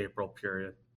through April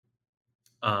period.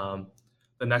 The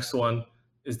next one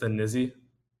is the NYSE.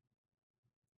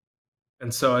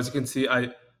 And so as you can see,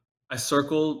 I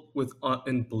circled with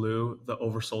in blue the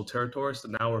oversold territory. So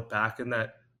now we're back in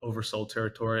that oversold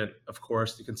territory. And of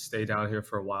course, you can stay down here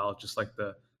for a while, just like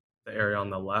the area on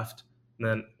the left. And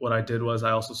then what I did was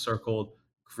I also circled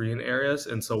green areas.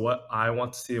 And so what I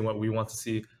want to see and what we want to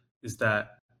see is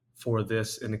that for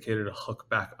this indicator to hook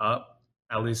back up,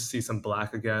 at least see some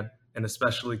black again, and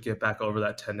especially get back over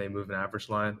that 10-day moving average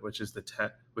line, which is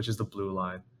the blue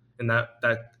line. And that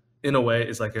in a way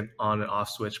is like an on and off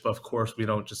switch, but of course we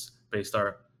don't just base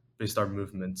our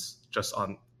movements just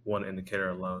on one indicator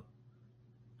alone.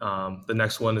 The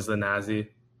next one is the NASI.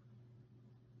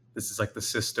 This is like the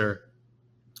sister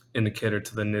indicator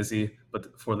to the NYSE,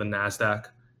 but for the NASDAQ.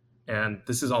 And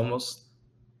this is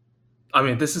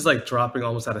this is like dropping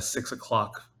almost at a 6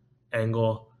 o'clock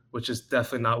angle, which is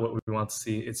definitely not what we want to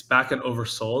see. It's back and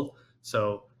oversold.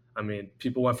 So,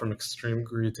 people went from extreme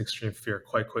greed to extreme fear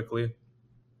quite quickly.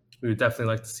 We would definitely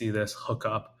like to see this hook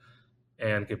up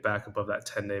and get back above that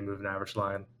 10-day moving average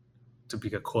line to be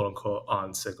a quote unquote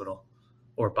on signal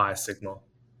or buy signal.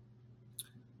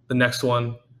 The next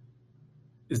one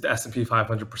is the S&P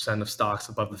 500% of stocks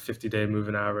above the 50-day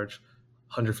moving average,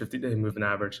 150-day moving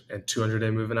average, and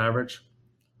 200-day moving average.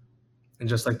 And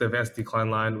just like the advanced decline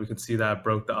line, we can see that it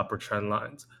broke the upper trend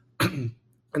lines. And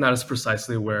that is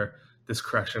precisely where this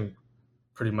correction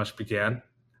pretty much began.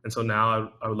 And so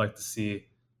now I would like to see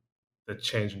the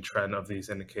change in trend of these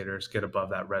indicators get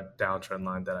above that red downtrend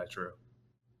line that I drew.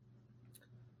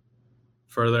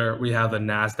 Further, we have the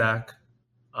NASDAQ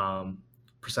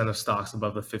percent of stocks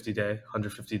above the 50-day,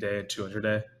 150-day, and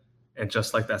 200-day. And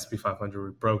just like the S&P 500,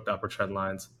 we broke the upper trend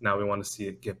lines. Now we want to see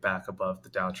it get back above the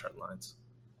downtrend lines.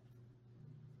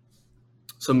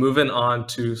 So moving on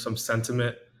to some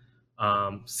sentiment,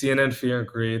 CNN fear and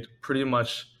greed, pretty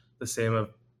much the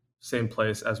same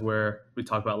place as where we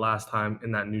talked about last time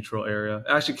in that neutral area. It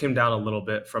actually came down a little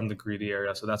bit from the greedy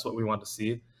area, so that's what we want to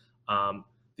see.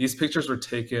 These pictures were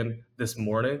taken this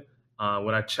morning.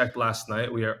 When I checked last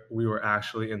night, we were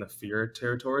actually in the fear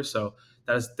territory. So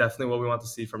that is definitely what we want to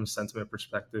see from a sentiment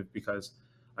perspective, because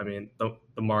the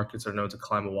markets are known to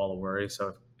climb a wall of worry.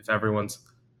 So if everyone's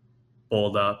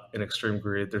bulled up in extreme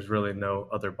greed, there's really no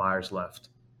other buyers left.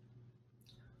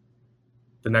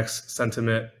 The next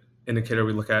sentiment indicator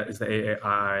we look at is the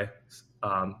AAI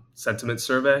sentiment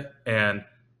survey. And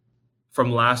from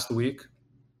last week,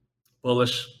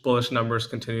 bullish numbers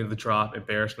continue to drop and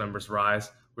bearish numbers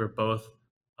rise. We're both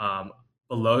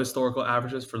below historical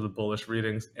averages for the bullish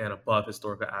readings and above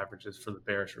historical averages for the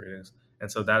bearish readings. And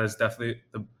so that is definitely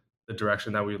the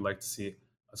direction that we would like to see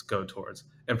us go towards.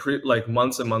 And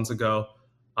months and months ago,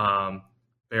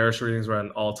 bearish readings were at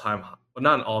an all-time high. Well,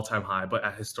 not an all-time high, but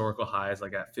at historical highs,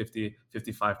 like at 50,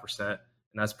 55%. And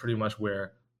that's pretty much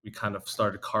where we kind of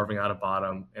started carving out a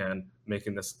bottom and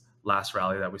making this last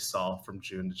rally that we saw from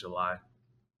June to July.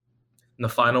 And the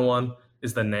final one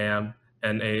is the NAM,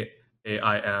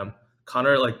 NAAIM.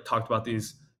 Connor like talked about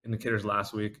these indicators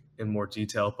last week in more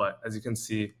detail, but as you can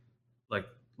see, like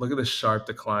look at the sharp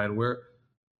decline. We're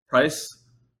price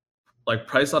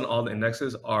price on all the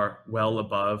indexes are well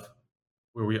above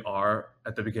where we are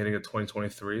at the beginning of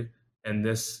 2023, and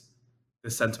this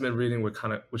sentiment reading which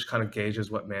kind of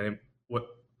gauges what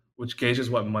which gauges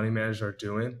what money managers are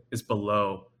doing is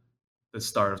below the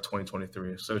start of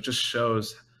 2023. So it just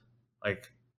shows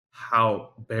like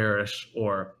how bearish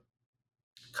or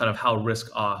kind of how risk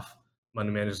off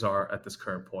money managers are at this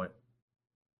current point.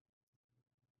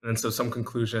 And so some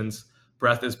conclusions: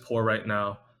 breadth is poor right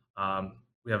now.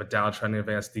 We have a downtrending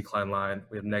advanced decline line.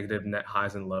 We have negative net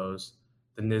highs and lows.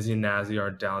 The NISI and NASI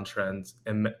are downtrends,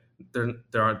 and there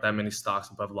aren't that many stocks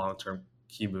above long-term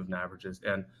key moving averages.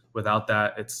 And without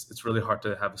that, it's really hard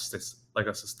to have a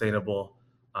sustainable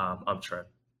uptrend.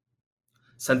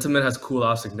 Sentiment has cooled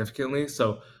off significantly,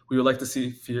 so we would like to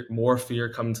see more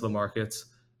fear come into the markets,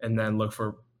 and then look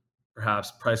for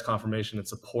perhaps price confirmation and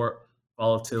support,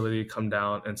 volatility come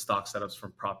down, and stock setups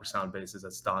from proper sound bases,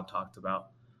 as Don talked about.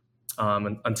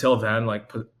 And until then,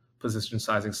 position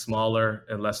sizing smaller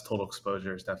and less total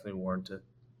exposure is definitely warranted.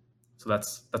 So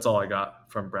that's all I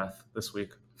got from breadth this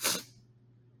week.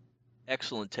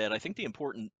 Excellent, Ted. I think the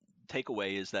important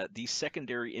takeaway is that these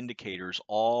secondary indicators,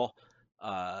 all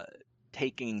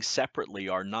taking separately,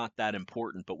 are not that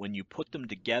important, but when you put them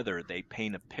together, they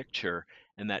paint a picture,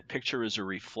 and that picture is a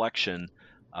reflection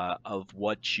of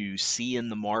what you see in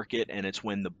the market. And it's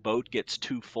when the boat gets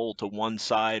too full to one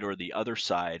side or the other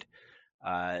side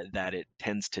that it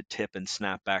tends to tip and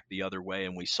snap back the other way.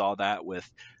 And we saw that with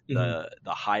the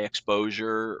high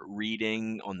exposure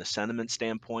reading on the sentiment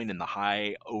standpoint, and the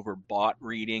high overbought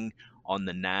reading on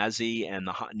the NASI, and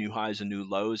the new highs and new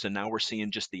lows. And now we're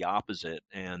seeing just the opposite.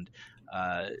 And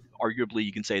arguably,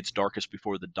 you can say it's darkest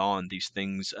before the dawn. These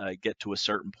things get to a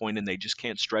certain point, and they just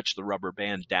can't stretch the rubber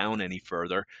band down any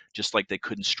further, just like they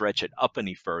couldn't stretch it up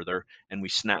any further. And we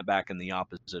snap back in the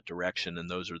opposite direction. And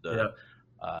those are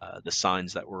the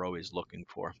signs that we're always looking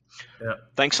for. Yeah.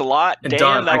 Thanks a lot, And Dan.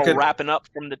 Don, That'll wrapping up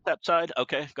from the Tep side.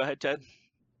 Okay, go ahead, Ted.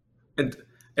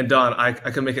 And Don, I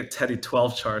can make it Teddy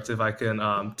 12 charts if I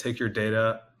can take your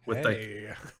data with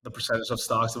like the percentage of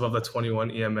stocks above the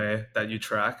 21 EMA that you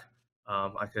track.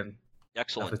 I can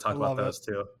Excellent. definitely talk about those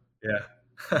too.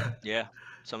 Yeah. Yeah.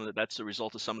 That's the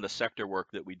result of some of the sector work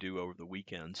that we do over the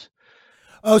weekends.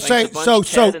 Oh, Ted,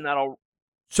 and that'll...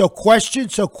 So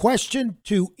question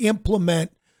to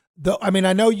implement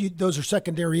I know those are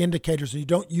secondary indicators and you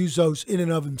don't use those in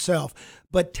and of themselves,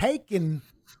 but taken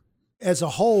as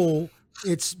a whole,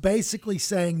 it's basically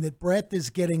saying that breadth is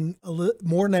getting a little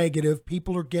more negative.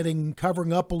 People are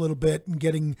covering up a little bit and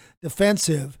getting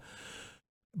defensive,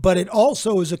 but it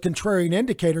also is a contrarian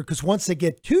indicator, because once they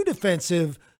get too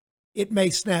defensive, it may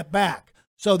snap back.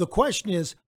 So the question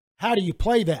is, how do you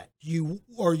play that?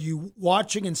 Are you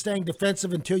watching and staying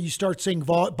defensive until you start seeing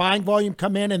buying volume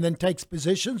come in and then takes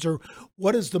positions, or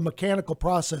what is the mechanical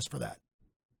process for that?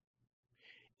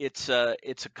 It's a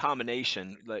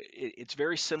combination. It's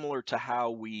very similar to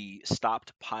how we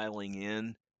stopped piling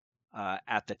in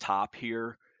at the top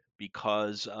here,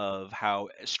 because of how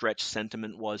stretched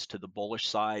sentiment was to the bullish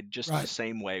side. Just the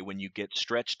same way, when you get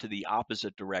stretched to the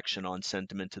opposite direction on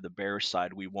sentiment to the bearish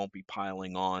side, we won't be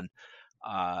piling on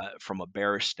from a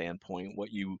bearish standpoint. What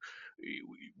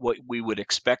we would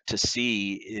expect to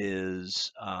see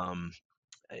is an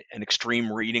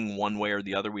extreme reading one way or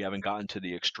the other. We haven't gotten to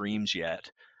the extremes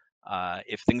yet.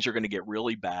 If things are going to get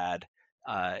really bad,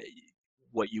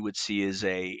 what you would see is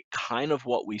a kind of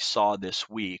what we saw this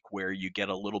week, where you get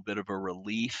a little bit of a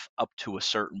relief up to a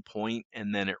certain point,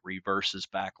 and then it reverses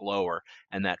back lower.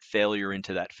 And that failure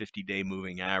into that 50-day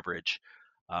moving average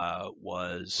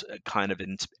was kind of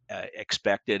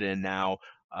expected. And now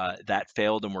that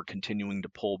failed, and we're continuing to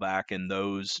pull back, and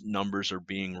those numbers are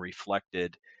being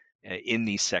reflected in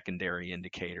these secondary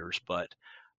indicators. But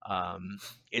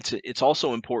it's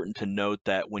also important to note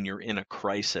that when you're in a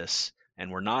crisis, and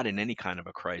we're not in any kind of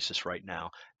a crisis right now,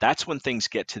 that's when things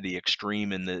get to the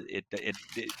extreme, and the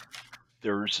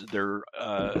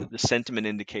sentiment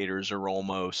indicators are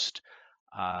almost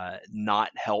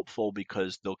not helpful,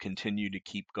 because they'll continue to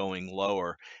keep going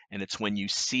lower. And it's when you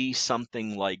see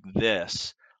something like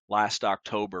this last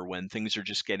October, when things are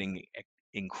just getting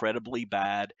incredibly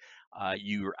bad.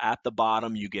 You're at the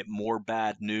bottom, you get more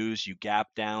bad news, you gap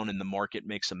down, and the market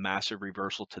makes a massive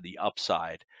reversal to the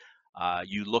upside.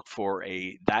 You look for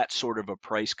that sort of a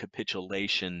price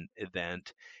capitulation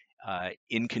event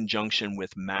in conjunction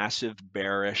with massive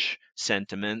bearish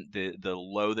sentiment. The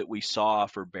low that we saw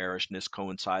for bearishness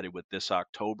coincided with this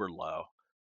October low.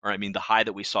 or I mean, the high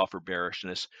that we saw for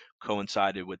bearishness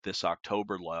coincided with this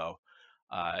October low.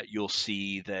 You'll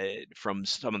see that from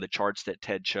some of the charts that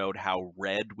Ted showed how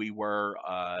red we were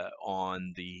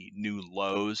on the new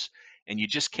lows, and you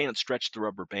just can't stretch the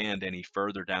rubber band any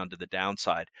further down to the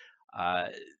downside. Uh,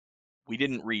 we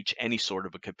didn't reach any sort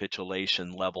of a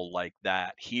capitulation level like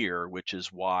that here, which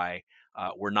is why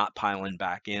we're not piling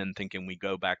back in thinking we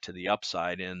go back to the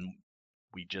upside. And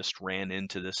we just ran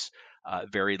into this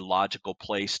very logical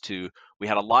place we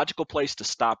had a logical place to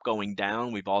stop going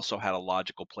down. We've also had a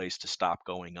logical place to stop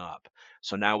going up.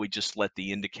 So now we just let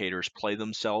the indicators play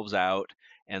themselves out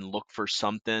and look for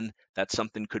something. That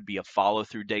something could be a follow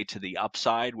through day to the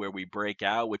upside where we break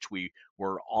out, which we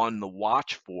were on the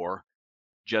watch for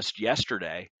just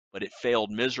yesterday, but it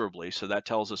failed miserably. So that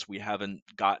tells us we haven't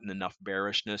gotten enough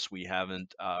bearishness. We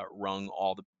haven't wrung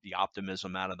all the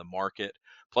optimism out of the market.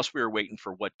 Plus, we were waiting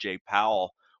for what Jay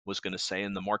Powell was going to say,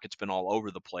 and the market's been all over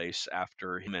the place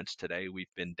after he comments today. We've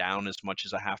been down as much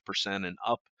as 0.5% and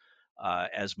up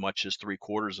as much as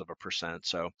 0.75%.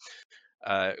 So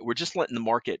we're just letting the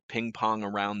market ping pong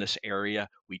around this area.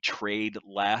 We trade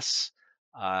less,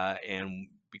 and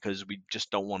because we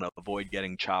just don't want to avoid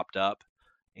getting chopped up.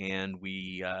 And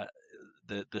the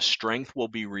strength will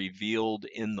be revealed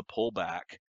in the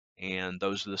pullback, and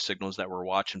those are the signals that we're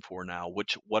watching for now.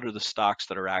 What are the stocks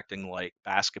that are acting like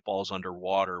basketballs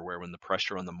underwater, where when the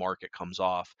pressure on the market comes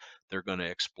off, they're going to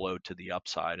explode to the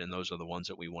upside, and those are the ones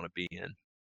that we want to be in.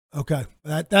 Okay,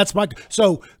 that's my.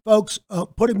 So, folks,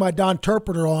 putting my Don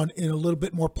Terpeter on in a little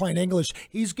bit more plain English,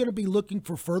 he's going to be looking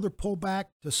for further pullback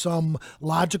to some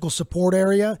logical support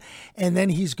area, and then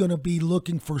he's going to be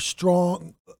looking for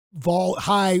strong,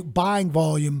 high buying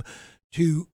volume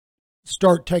to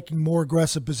start taking more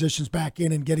aggressive positions back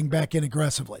in and getting back in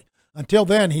aggressively. Until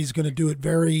then, he's going to do it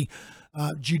very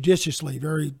judiciously,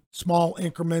 very small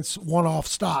increments, one-off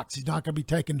stocks. He's not going to be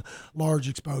taking large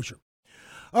exposure.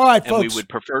 All right, folks. And we would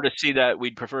prefer to see that.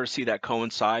 We'd prefer to see that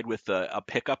coincide with a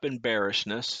pickup in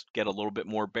bearishness, get a little bit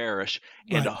more bearish,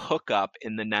 and a hookup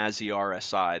in the NASI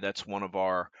RSI. That's one of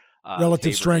our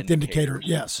relative strength indicator.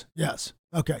 Yes.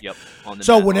 Okay. Yep.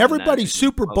 So when everybody's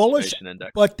super bullish,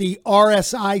 but the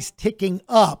RSI's ticking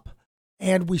up,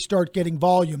 and we start getting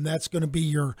volume, that's going to be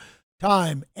your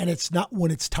time. And it's not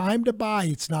when it's time to buy,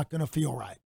 it's not going to feel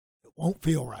right. It won't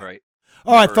feel right. Right.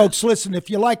 All right, folks, listen,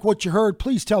 if you like what you heard,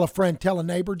 please tell a friend, tell a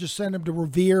neighbor. Just send them to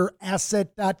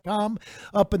revereasset.com.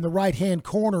 Up in the right-hand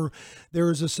corner, there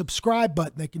is a subscribe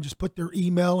button. They can just put their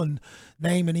email and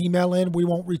name and email in. We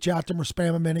won't reach out to them or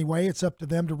spam them anyway. It's up to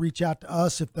them to reach out to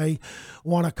us if they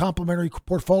want a complimentary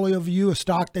portfolio view, a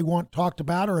stock they want talked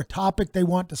about, or a topic they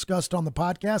want discussed on the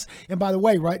podcast. And by the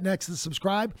way, right next to the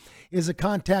subscribe is a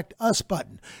contact us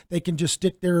button. They can just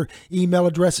stick their email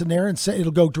address in there and say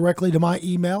it'll go directly to my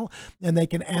email, and they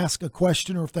can ask a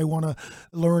question, or if they want to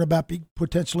learn about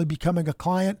potentially becoming a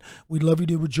client, we'd love you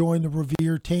to join the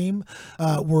Revere team.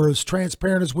 We're as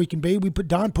transparent as we can be.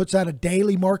 Don puts out a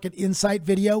daily market insight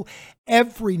video.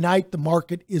 Every night the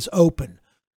market is open.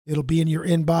 It'll be in your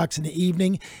inbox in the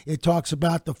evening. It talks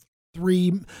about the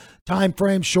 3 time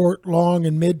frames, short, long,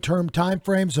 and midterm time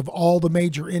frames of all the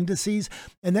major indices.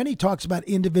 And then he talks about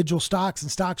individual stocks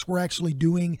and stocks we're actually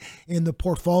doing in the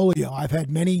portfolio. I've had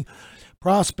many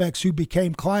prospects who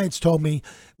became clients told me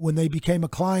when they became a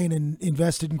client and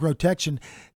invested in Grotection,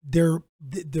 the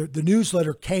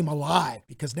newsletter came alive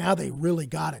because now they really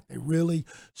got it. They really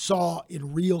saw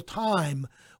in real time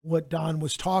what Don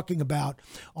was talking about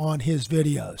on his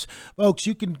videos. Folks,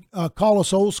 you can call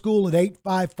us old school at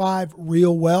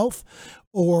 855-REAL-WEALTH,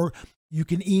 or you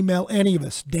can email any of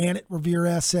us,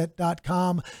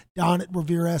 Dan@RevereAsset.com,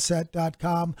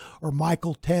 Don@RevereAsset.com, or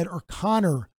Michael, Ted, or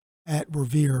Connor at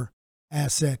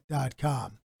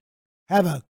RevereAsset.com. Have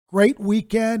a great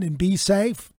weekend and be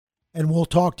safe, and we'll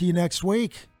talk to you next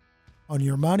week on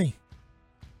Your Money.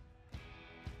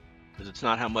 Because it's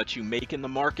not how much you make in the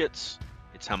markets,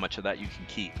 it's how much of that you can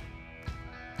keep.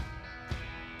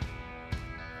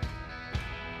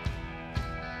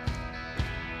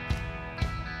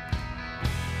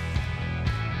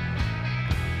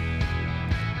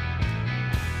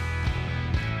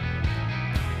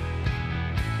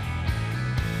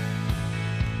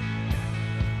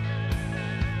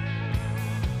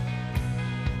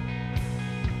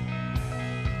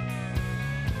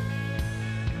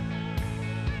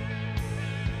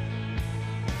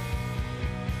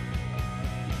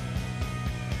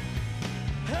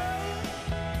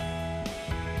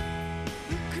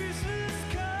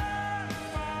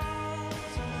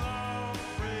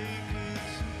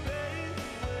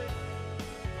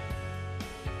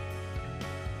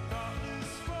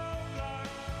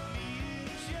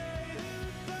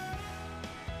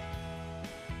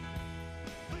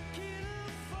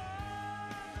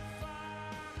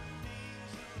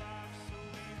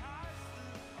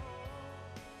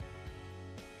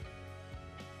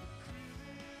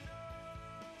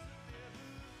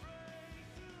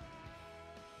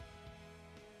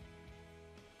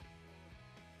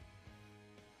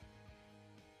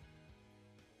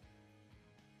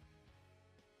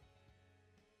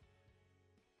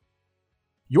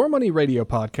 Your Money Radio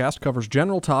podcast covers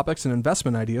general topics and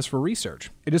investment ideas for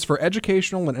research. It is for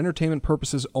educational and entertainment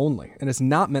purposes only, and is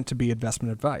not meant to be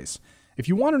investment advice. If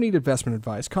you want or need investment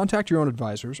advice, contact your own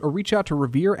advisors or reach out to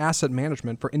Revere Asset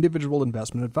Management for individual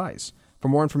investment advice. For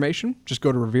more information, just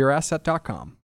go to revereasset.com.